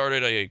like I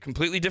started a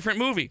completely different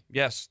movie.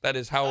 Yes, that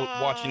is how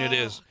watching it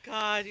is.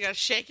 God, you got to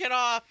shake it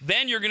off.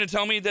 Then you're going to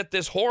tell me that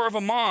this whore of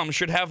a mom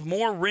should have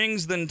more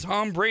rings than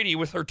Tom Brady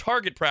with her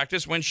target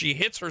practice when she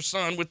hits her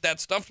son with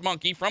that stuffed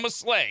monkey from a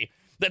sleigh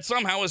that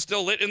somehow is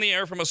still lit in the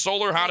air from a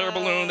solar hot air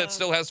balloon that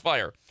still has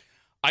fire.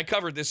 I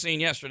covered this scene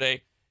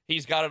yesterday.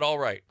 He's got it all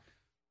right.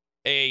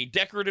 A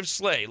decorative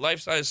sleigh,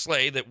 life-size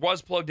sleigh that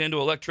was plugged into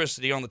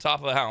electricity on the top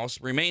of the house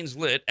remains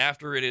lit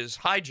after it is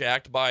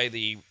hijacked by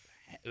the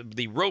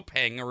rope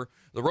hanger,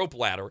 the rope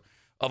ladder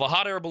of a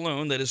hot air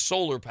balloon that is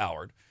solar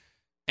powered.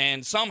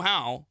 And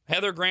somehow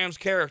Heather Graham's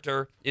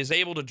character is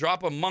able to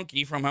drop a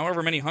monkey from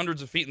however many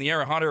hundreds of feet in the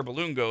air a hot air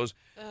balloon goes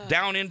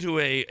down into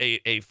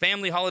a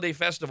family holiday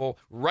festival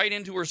right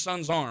into her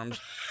son's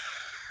arms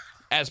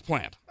as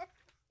planned.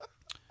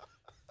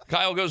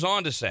 Kyle goes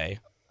on to say,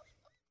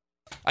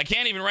 I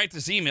can't even write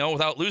this email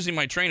without losing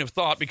my train of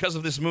thought because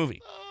of this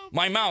movie.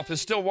 My mouth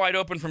is still wide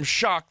open from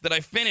shock that I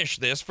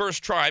finished this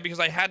first try because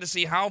I had to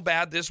see how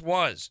bad this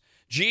was.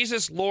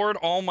 Jesus, Lord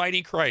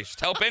Almighty Christ,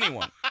 help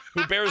anyone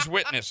who bears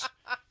witness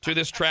to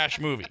this trash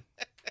movie.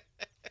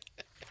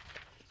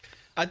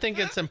 I think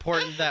it's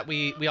important that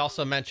we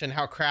also mention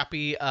how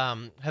crappy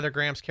Heather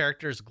Graham's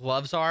character's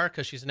gloves are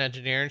because she's an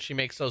engineer and she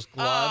makes those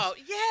gloves. Oh,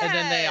 yes. And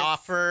then they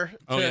offer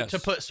Yes. to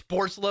put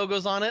sports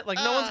logos on it. Like,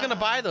 no one's going to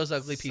buy those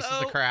ugly pieces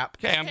so of crap.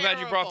 Okay, I'm glad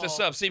you brought this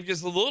up. See,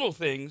 because the little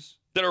things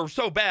that are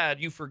so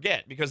bad, you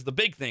forget because the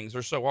big things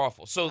are so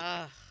awful. So,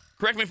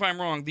 correct me if I'm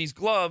wrong, these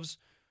gloves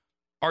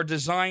are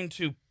designed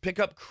to pick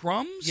up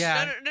crumbs?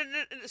 Yeah.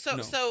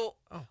 No. So,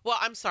 well,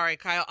 I'm sorry,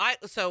 Kyle.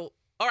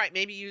 All right,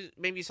 maybe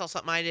you saw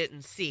something I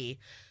didn't see.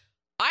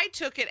 I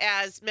took it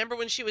as, remember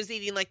when she was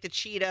eating like the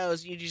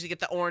Cheetos, you'd usually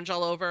get the orange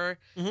all over,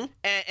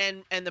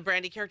 and the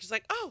Brandy character's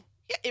like, oh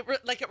yeah,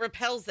 it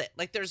repels it.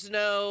 Like there's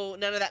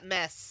none of that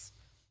mess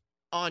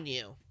on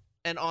you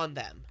and on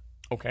them.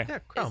 Okay. Yeah,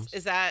 crumbs.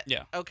 Is that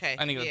Yeah. okay?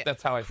 I think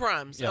that's how I...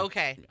 Crumbs. Yeah.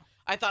 Okay. Yeah.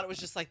 I thought it was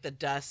just like the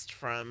dust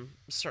from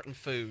certain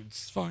foods.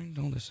 It's fine.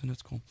 Don't listen.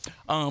 It's cool.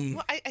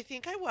 Well, I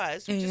think I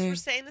was. We just were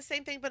saying the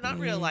same thing, but not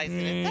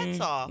realizing it. That's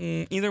all.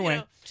 Either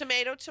way.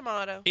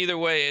 Tomato. Either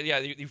way, yeah,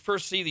 you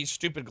first see these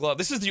stupid gloves.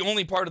 This is the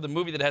only part of the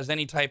movie that has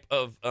any type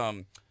of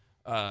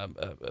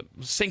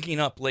syncing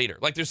up later.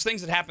 Like, there's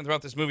things that happen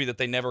throughout this movie that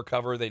they never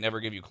cover. They never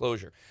give you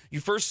closure.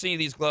 You first see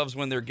these gloves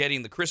when they're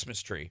getting the Christmas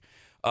tree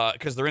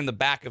because they're in the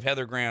back of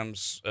Heather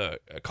Graham's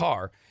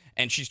car,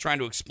 and she's trying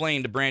to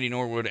explain to Brandy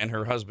Norwood and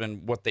her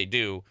husband what they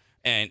do,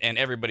 and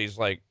everybody's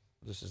like,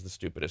 this is the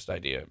stupidest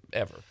idea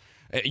ever.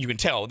 You can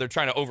tell they're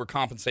trying to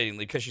overcompensatingly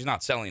because she's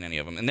not selling any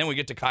of them. And then we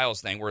get to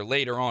Kyle's thing where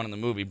later on in the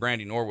movie,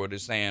 Brandy Norwood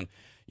is saying,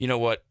 you know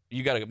what,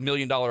 you got $1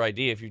 million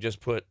idea if you just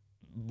put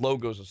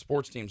logos of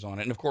sports teams on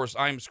it. And of course,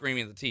 I'm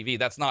screaming at the TV,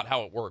 that's not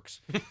how it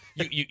works.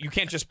 You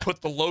can't just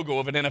put the logo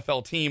of an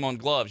NFL team on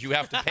gloves. You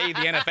have to pay the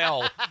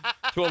NFL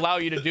to allow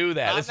you to do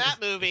that.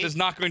 Movie. This is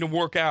not going to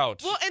work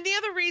out. Well, and the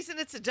other reason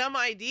it's a dumb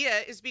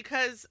idea is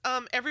because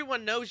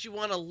everyone knows you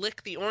want to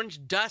lick the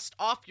orange dust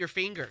off your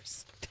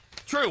fingers.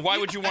 True. Why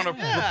would you want to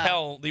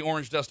repel the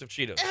orange dust of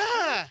Cheetos?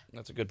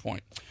 That's a good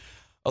point.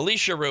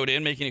 Alicia wrote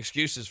in, making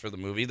excuses for the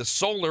movie. The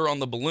solar on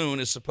the balloon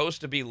is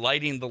supposed to be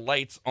lighting the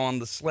lights on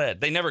the sled.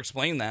 They never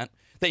explained that.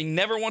 They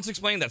never once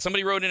explained that.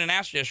 Somebody wrote in and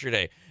asked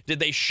yesterday, did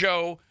they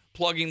show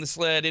plugging the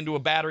sled into a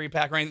battery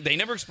pack or anything? They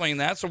never explained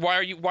that, so why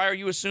are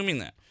you assuming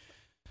that?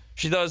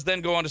 She does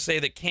then go on to say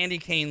that Candy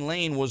Cane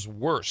Lane was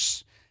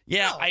worse.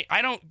 Yeah, no.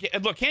 I don't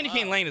get... Look, Candy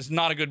Cane Lane is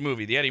not a good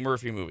movie, the Eddie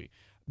Murphy movie,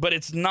 but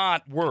it's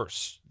not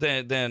worse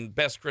than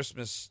Best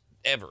Christmas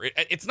Ever.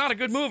 It's not a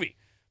good movie.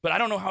 But I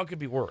don't know how it could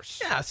be worse.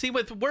 Yeah, see,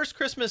 with Best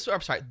Christmas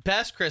ever,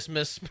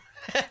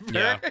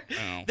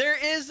 there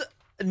is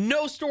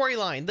no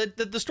storyline.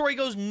 The story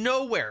goes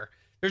nowhere.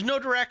 There's no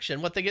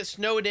direction. What, they get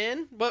snowed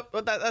in?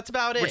 That's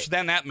about it. Which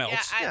then that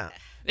melts.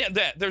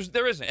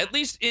 There isn't. At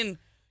least in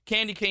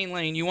Candy Cane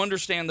Lane, you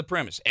understand the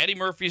premise. Eddie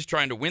Murphy's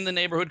trying to win the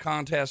neighborhood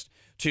contest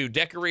to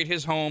decorate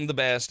his home the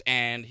best,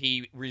 and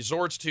he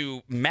resorts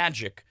to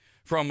magic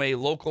from a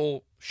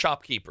local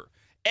shopkeeper.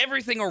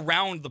 Everything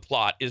around the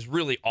plot is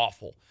really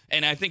awful.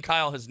 And I think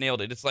Kyle has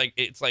nailed it. It's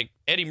like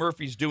Eddie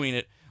Murphy's doing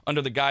it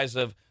under the guise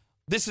of,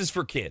 this is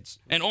for kids,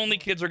 and only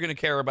kids are going to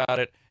care about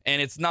it,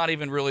 and it's not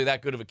even really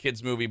that good of a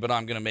kids movie, but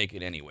I'm going to make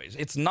it anyways.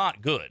 It's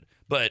not good,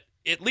 but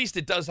at least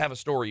it does have a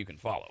story you can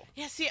follow.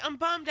 Yeah, see, I'm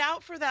bummed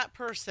out for that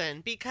person,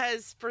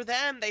 because for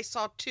them, they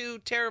saw two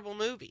terrible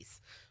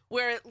movies,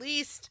 where at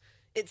least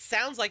it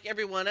sounds like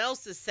everyone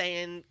else is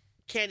saying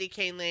Candy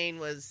Cane Lane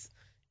was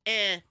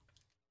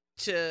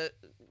to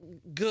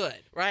good,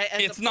 right?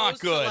 As It's not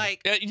opposed to, good.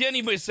 like,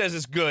 Anybody says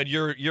it's good,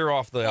 you're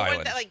off the or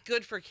island. like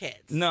good for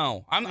kids.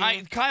 No,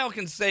 Kyle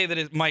can say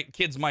that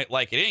kids might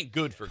like it. It ain't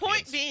good for Point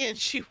kids. being,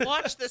 she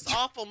watched this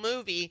awful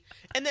movie,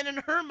 and then in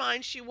her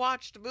mind, she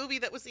watched a movie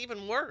that was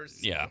even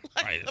worse. Yeah,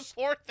 like right. the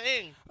poor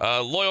thing.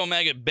 Loyal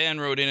Maggot Ben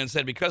wrote in and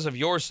said, because of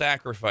your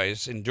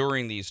sacrifice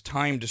enduring these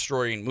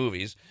time-destroying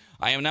movies,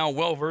 I am now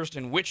well-versed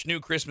in which new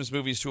Christmas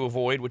movies to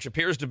avoid, which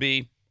appears to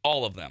be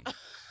all of them.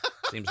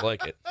 Seems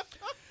like it.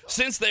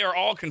 Since they are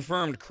all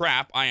confirmed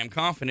crap, I am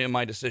confident in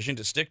my decision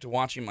to stick to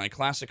watching my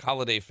classic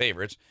holiday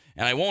favorites,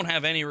 and I won't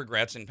have any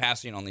regrets in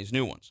passing on these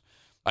new ones.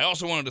 I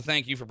also wanted to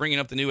thank you for bringing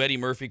up the new Eddie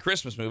Murphy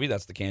Christmas movie.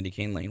 That's the Candy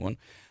Cane Lane one.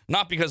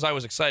 Not because I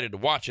was excited to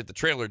watch it. The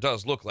trailer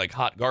does look like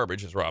hot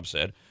garbage, as Rob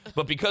said,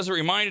 but because it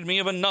reminded me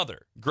of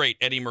another great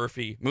Eddie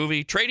Murphy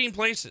movie, Trading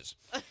Places.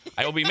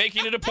 I will be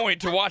making it a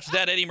point to watch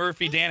that Eddie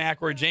Murphy, Dan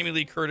Aykroyd, Jamie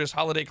Lee Curtis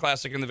holiday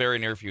classic in the very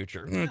near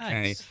future. Okay.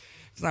 Nice.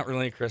 It's not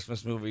really a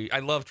Christmas movie. I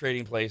love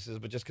Trading Places,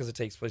 but just because it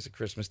takes place at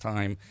Christmas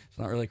time, it's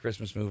not really a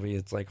Christmas movie.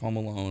 It's like Home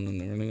Alone,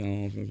 and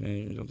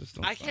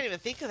I can't even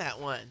think of that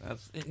one.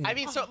 I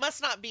mean, so it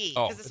must not be,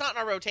 Oh, because it's not in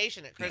our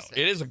rotation at Christmas.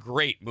 it is a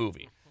great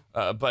movie.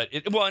 And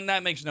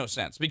that makes no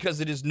sense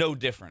because it is no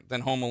different than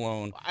Home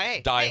Alone,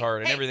 Die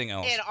Hard, and everything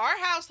else. In our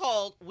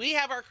household, we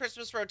have our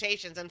Christmas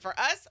rotations, and for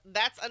us,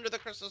 that's under the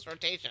Christmas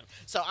rotation.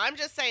 So I'm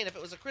just saying, if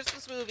it was a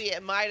Christmas movie,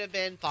 it might have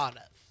been thought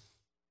of.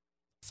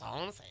 That's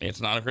all I'm saying.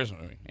 It's not a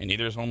Christmas movie, and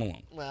neither is Home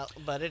Alone. Well,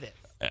 but it is.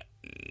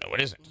 No,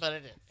 it isn't. But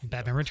it is.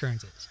 Batman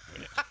Returns is.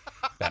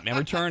 Batman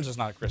Returns is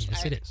not a Christmas.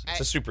 Yes, it is.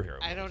 It's a superhero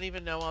movie. I don't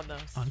even know on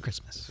those. On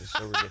Christmas. This is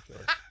so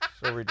ridiculous.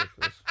 So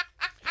ridiculous.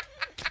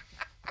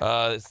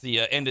 It's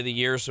the end of the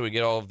year, so we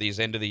get all of these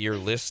end of the year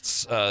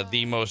lists.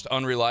 The most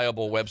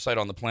unreliable website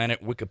on the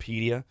planet,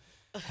 Wikipedia,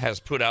 has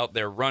put out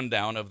their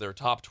rundown of their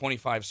top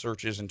 25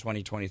 searches in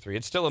 2023.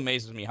 It still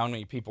amazes me how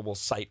many people will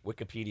cite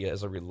Wikipedia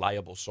as a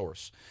reliable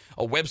source.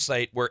 A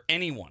website where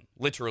anyone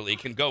literally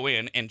can go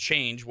in and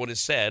change what is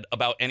said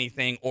about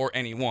anything or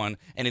anyone,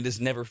 and it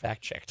is never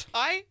fact-checked.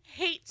 I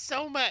hate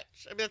so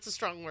much. I mean, that's a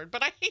strong word,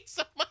 but I hate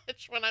so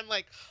much when I'm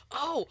like,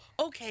 oh,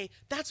 okay,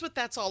 that's what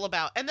that's all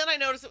about. And then I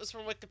notice it was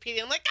from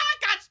Wikipedia. I'm like,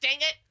 gosh dang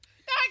it.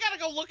 Now I got to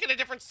go look at a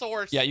different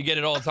source. Yeah, you get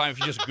it all the time if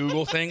you just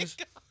Google things.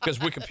 Because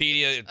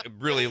Wikipedia,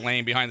 really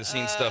lame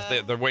behind-the-scenes stuff.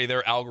 The way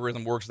their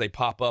algorithm works, they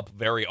pop up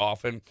very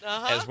often.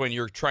 As when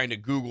you're trying to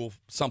Google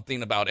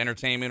something about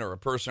entertainment or a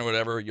person or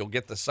whatever, you'll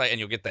get the site and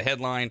you'll get the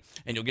headline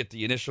and you'll get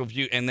the initial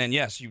view. And then,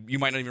 yes, you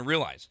might not even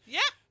realize. Yeah.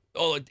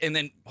 Oh, and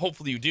then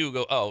hopefully you do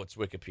go, oh, it's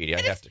Wikipedia.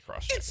 I have to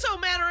cross-check. It's so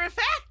matter of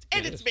fact.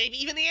 And It it's is. maybe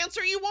even the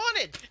answer you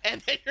wanted. And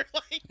then you're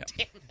like,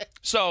 damn it.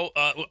 So,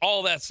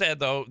 all that said,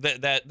 though,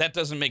 that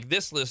doesn't make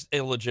this list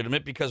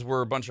illegitimate because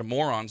we're a bunch of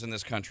morons in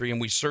this country and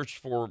we search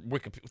for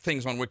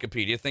things on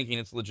Wikipedia thinking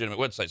it's a legitimate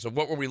website. So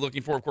what were we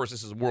looking for? Of course,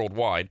 this is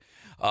worldwide.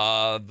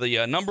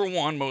 The number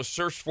one most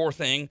searched for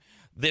thing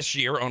this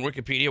year on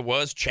Wikipedia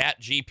was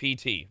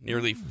ChatGPT.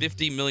 Nearly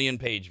 50 million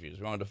page views.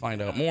 We wanted to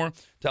find out more.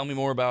 Tell me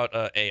more about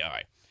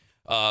AI.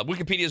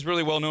 Wikipedia is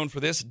really well known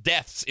for this.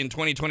 Deaths in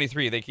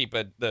 2023. They keep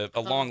a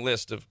long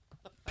list of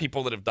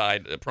people that have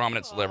died,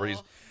 prominent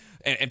celebrities.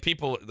 And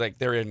people, like,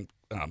 they're in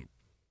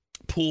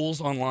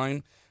pools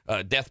online,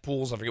 death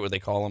pools, I forget what they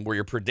call them, where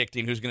you're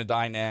predicting who's going to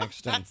die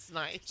next. And That's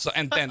nice. so,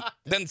 and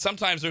then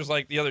sometimes there's,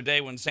 like, the other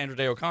day when Sandra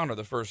Day O'Connor,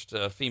 the first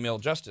female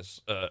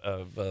justice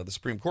of the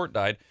Supreme Court,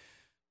 died.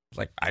 It's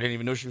like, I didn't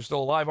even know she was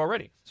still alive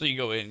already. So you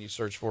go in and you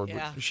search for it.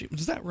 Yeah.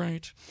 Is that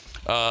right?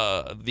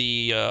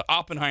 The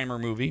Oppenheimer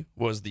movie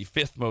was the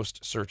 5th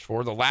most searched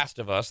for. The Last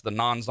of Us, the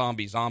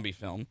non-zombie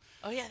film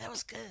Oh, yeah, that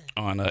was good.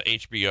 on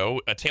HBO.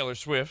 Taylor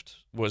Swift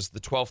was the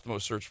 12th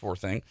most searched for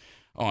thing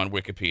on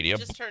Wikipedia.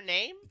 Just her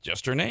name?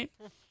 Just her name.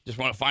 Just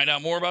want to find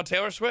out more about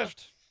Taylor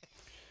Swift.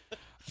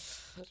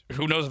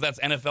 Who knows if that's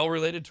NFL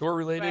related, tour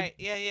related, Right,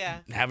 yeah.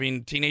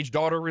 having teenage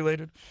daughter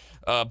related.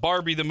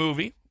 Barbie the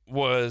movie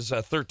was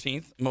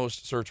 13th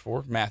most searched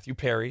for. Matthew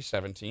Perry,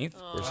 17th.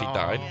 Of course, he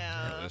died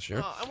this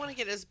year. Oh, I want to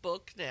get his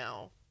book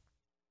now.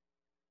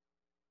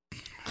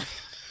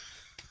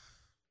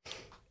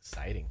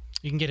 Exciting.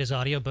 You can get his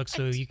audiobook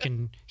so you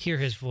can hear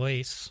his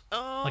voice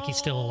like he's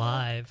still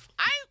alive.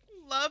 I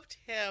loved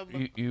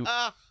him.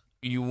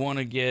 You want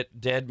to get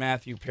dead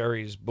Matthew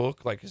Perry's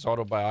book, like his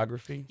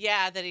autobiography?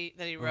 Yeah, that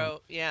he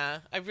wrote. Yeah,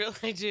 I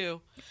really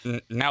do.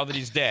 Now that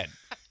he's dead,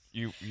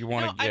 you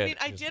want to get. I mean,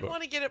 I his did book.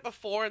 want to get it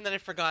before, and then I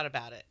forgot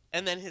about it,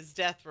 and then his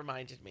death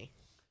reminded me.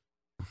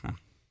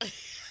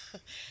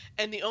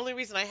 And the only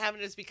reason I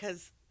haven't is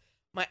because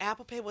my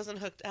Apple Pay wasn't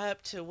hooked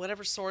up to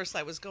whatever source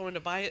I was going to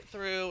buy it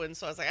through, and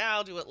so I was like,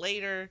 I'll do it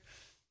later.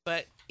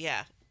 But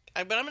yeah,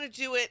 but I'm going to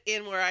do it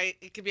in where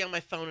it could be on my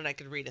phone and I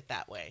could read it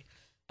that way.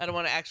 I don't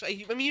want to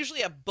actually. I'm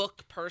usually a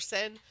book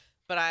person,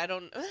 but I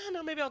don't.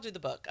 No, maybe I'll do the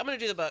book. I'm going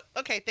to do the book.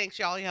 Okay, thanks,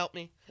 y'all. You helped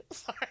me.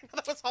 Sorry,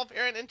 that was all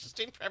very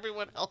uninteresting for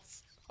everyone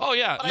else. Oh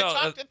yeah, But no. I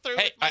talked it through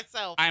with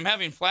myself. I'm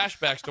having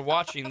flashbacks to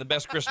watching The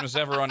Best Christmas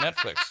Ever on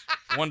Netflix,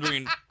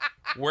 wondering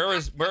where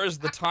is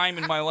the time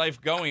in my life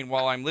going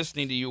while I'm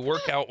listening to you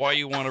work out why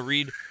you want to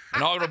read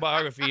an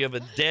autobiography of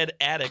a dead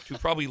addict who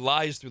probably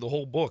lies through the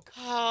whole book.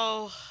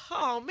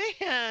 Oh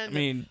man. I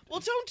mean, well,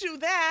 don't do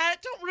that.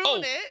 Don't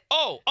ruin it.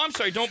 Oh, I'm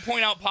sorry. Don't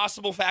point out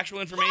possible factual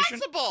information.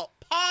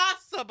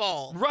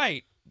 Possible.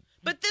 Right.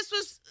 But this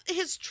was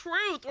his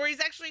truth, or he's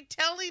actually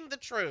telling the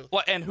truth.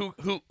 Well, and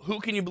who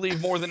can you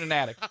believe more than an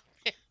addict?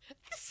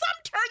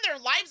 Some turn their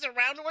lives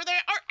around where they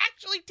are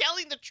actually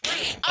telling the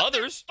truth of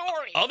their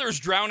story. Others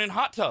drown in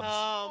hot tubs.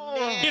 Oh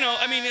man. You know,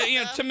 I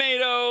mean,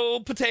 tomato,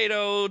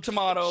 potato,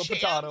 tomato,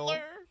 potato.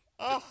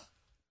 Oh,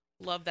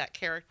 love that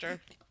character.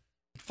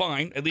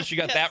 Fine, at least you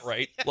got that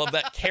right. Love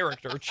that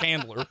character,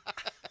 Chandler.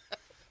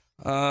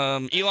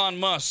 Elon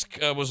Musk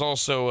was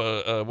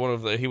also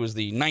he was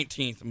the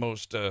 19th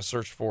most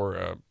searched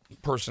for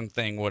person,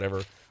 thing,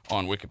 whatever,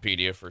 on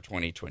Wikipedia for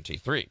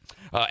 2023.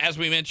 As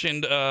we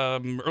mentioned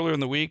earlier in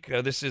the week,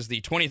 this is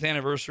the 20th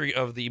anniversary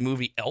of the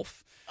movie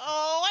Elf.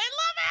 Oh, I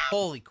love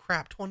Elf. Holy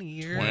crap, 20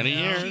 years. 20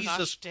 years. Jesus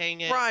Gosh,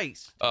 dang it.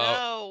 Christ.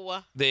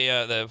 No.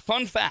 The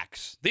fun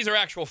facts. These are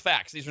actual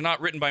facts. These are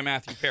not written by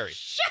Matthew Perry.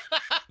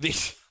 Shut up.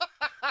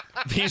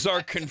 These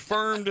are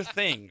confirmed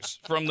things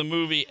from the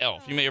movie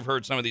Elf. You may have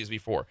heard some of these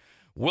before.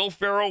 Will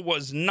Ferrell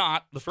was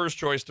not the first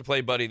choice to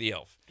play Buddy the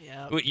Elf.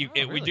 Yeah.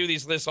 We do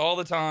these lists all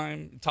the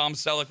time. Tom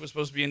Selleck was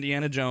supposed to be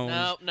Indiana Jones.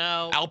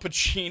 No. Al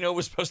Pacino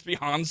was supposed to be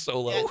Han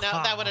Solo. Yeah, no,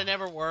 that would have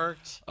never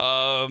worked.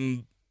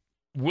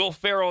 Will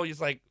Ferrell,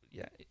 he's like,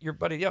 yeah, you're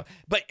Buddy the Elf.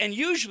 And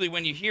usually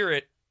when you hear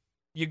it,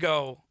 you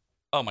go,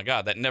 oh my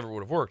God, that never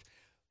would have worked.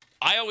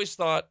 I always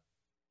thought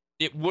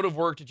it would have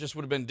worked. It just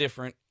would have been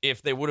different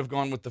if they would have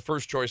gone with the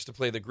first choice to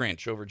play the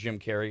Grinch over Jim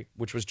Carrey,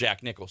 which was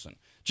Jack Nicholson.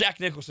 Jack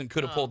Nicholson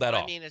could have pulled that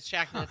off. I mean, it's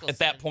Jack Nicholson. At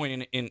that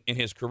point in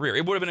his career.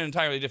 It would have been an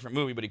entirely different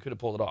movie, but he could have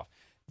pulled it off.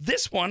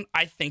 This one,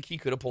 I think he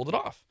could have pulled it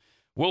off.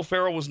 Will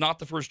Ferrell was not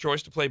the first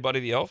choice to play Buddy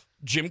the Elf.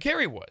 Jim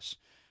Carrey was.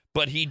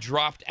 But he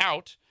dropped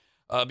out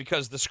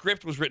because the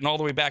script was written all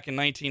the way back in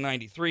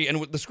 1993,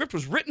 and the script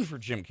was written for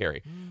Jim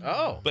Carrey.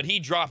 Oh. But he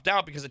dropped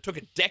out because it took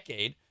a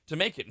decade to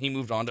make it, and he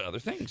moved on to other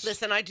things.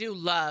 Listen, I do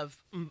love,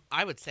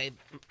 I would say,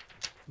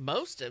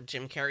 most of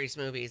Jim Carrey's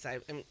movies.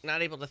 I'm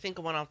not able to think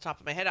of one off the top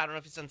of my head. I don't know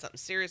if he's done something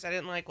serious I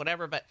didn't like,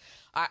 whatever, but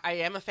I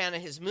am a fan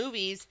of his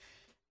movies,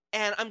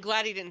 and I'm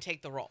glad he didn't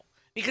take the role.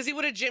 Because he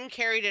would have Jim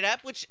Carreyed it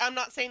up, which I'm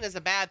not saying is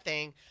a bad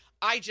thing.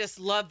 I just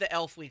love the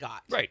Elf we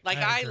got. Right. Like,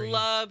 I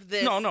love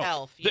this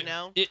Elf, you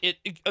know? It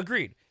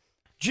agreed.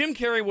 Jim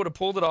Carrey would have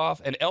pulled it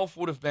off, and Elf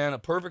would have been a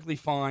perfectly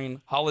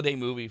fine holiday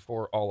movie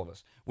for all of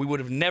us. We would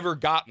have never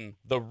gotten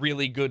the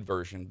really good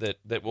version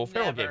that Will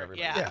Ferrell gave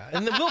everybody. Yeah,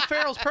 and then Will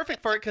Ferrell's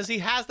perfect for it because he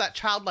has that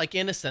childlike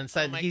innocence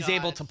that he's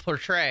able to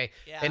portray,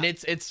 and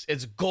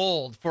it's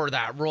gold for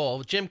that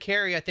role. Jim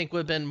Carrey, I think, would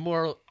have been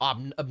more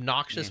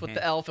obnoxious with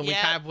the Elf, and we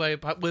kind of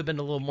would have been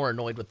a little more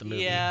annoyed with the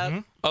movie.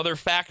 Yeah. Other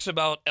facts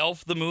about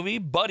Elf the movie: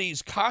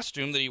 Buddy's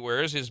costume that he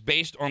wears is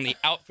based on the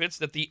outfits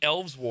that the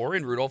elves wore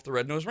in Rudolph the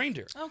Red-Nosed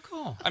Reindeer. Oh,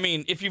 cool. I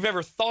mean, if you've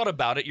ever thought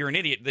about it, you're an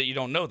idiot that you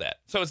don't know that.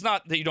 So it's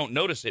not that you don't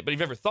notice it, but if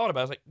you've ever thought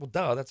about it, it's like, well,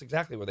 duh, that's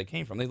exactly where they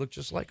came from. They look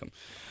just like them.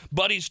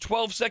 Buddy's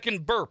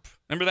 12-second burp.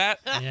 Remember that?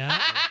 Yeah.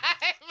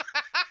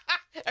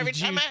 Every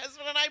time my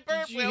husband and I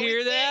burp, you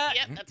hear that?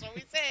 Yep, that's what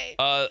we say.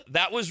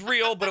 That was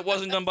real, but it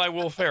wasn't done by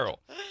Will Ferrell.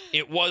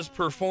 It was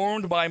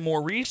performed by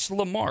Maurice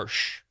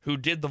LaMarche, who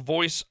did the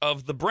voice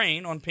of the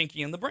Brain on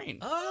Pinky and the Brain.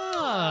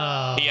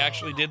 Oh. He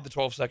actually did the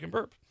 12-second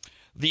burp.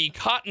 The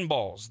cotton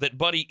balls that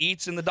Buddy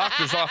eats in the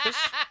doctor's office,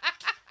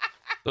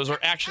 those are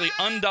actually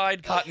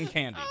undyed cotton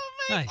candy.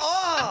 Nice.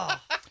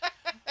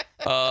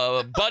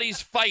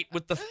 Buddy's fight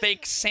with the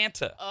fake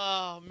Santa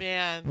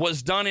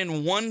was done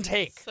in one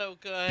take. So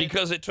good.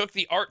 Because it took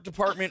the art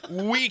department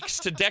weeks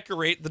to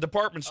decorate the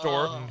department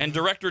store, and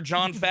director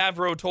Jon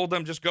Favreau told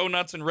them, just go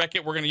nuts and wreck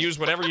it. We're going to use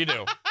whatever you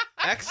do.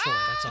 Excellent.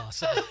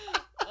 That's awesome.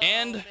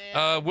 And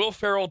Will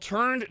Ferrell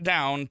turned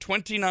down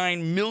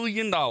 $29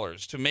 million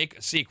to make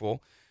a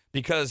sequel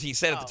because he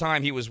said at the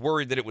time he was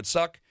worried that it would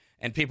suck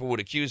and people would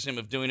accuse him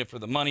of doing it for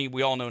the money.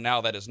 We all know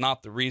now that is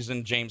not the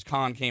reason. James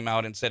Caan came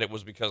out and said it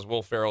was because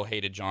Will Ferrell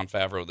hated Jon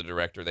Favreau, the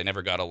director. They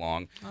never got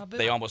along.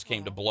 They almost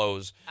came to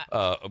blows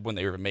when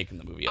they were making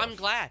the movie Elf. I'm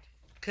glad.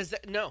 Because,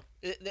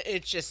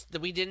 it's just,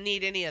 we didn't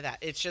need any of that.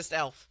 It's just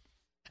Elf.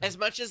 As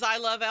much as I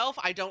love Elf,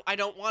 I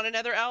don't want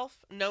another Elf.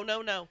 No.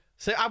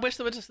 So I wish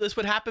this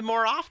would happen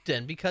more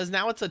often because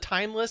now it's a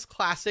timeless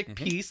classic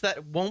piece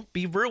that won't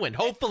be ruined.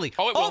 Hopefully.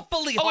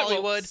 Hopefully,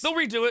 Hollywood. They'll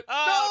redo it.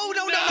 No.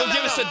 They'll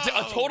give us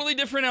a totally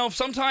different Elf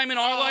sometime in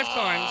our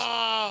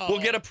lifetimes. We'll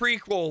get a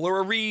prequel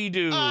or a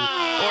redo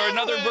or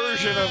another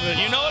version of it.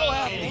 You know it'll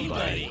happen.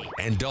 Anybody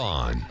and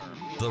Dawn.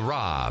 The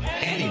Rob,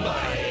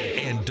 Anybody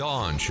and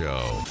Dawn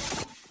Show.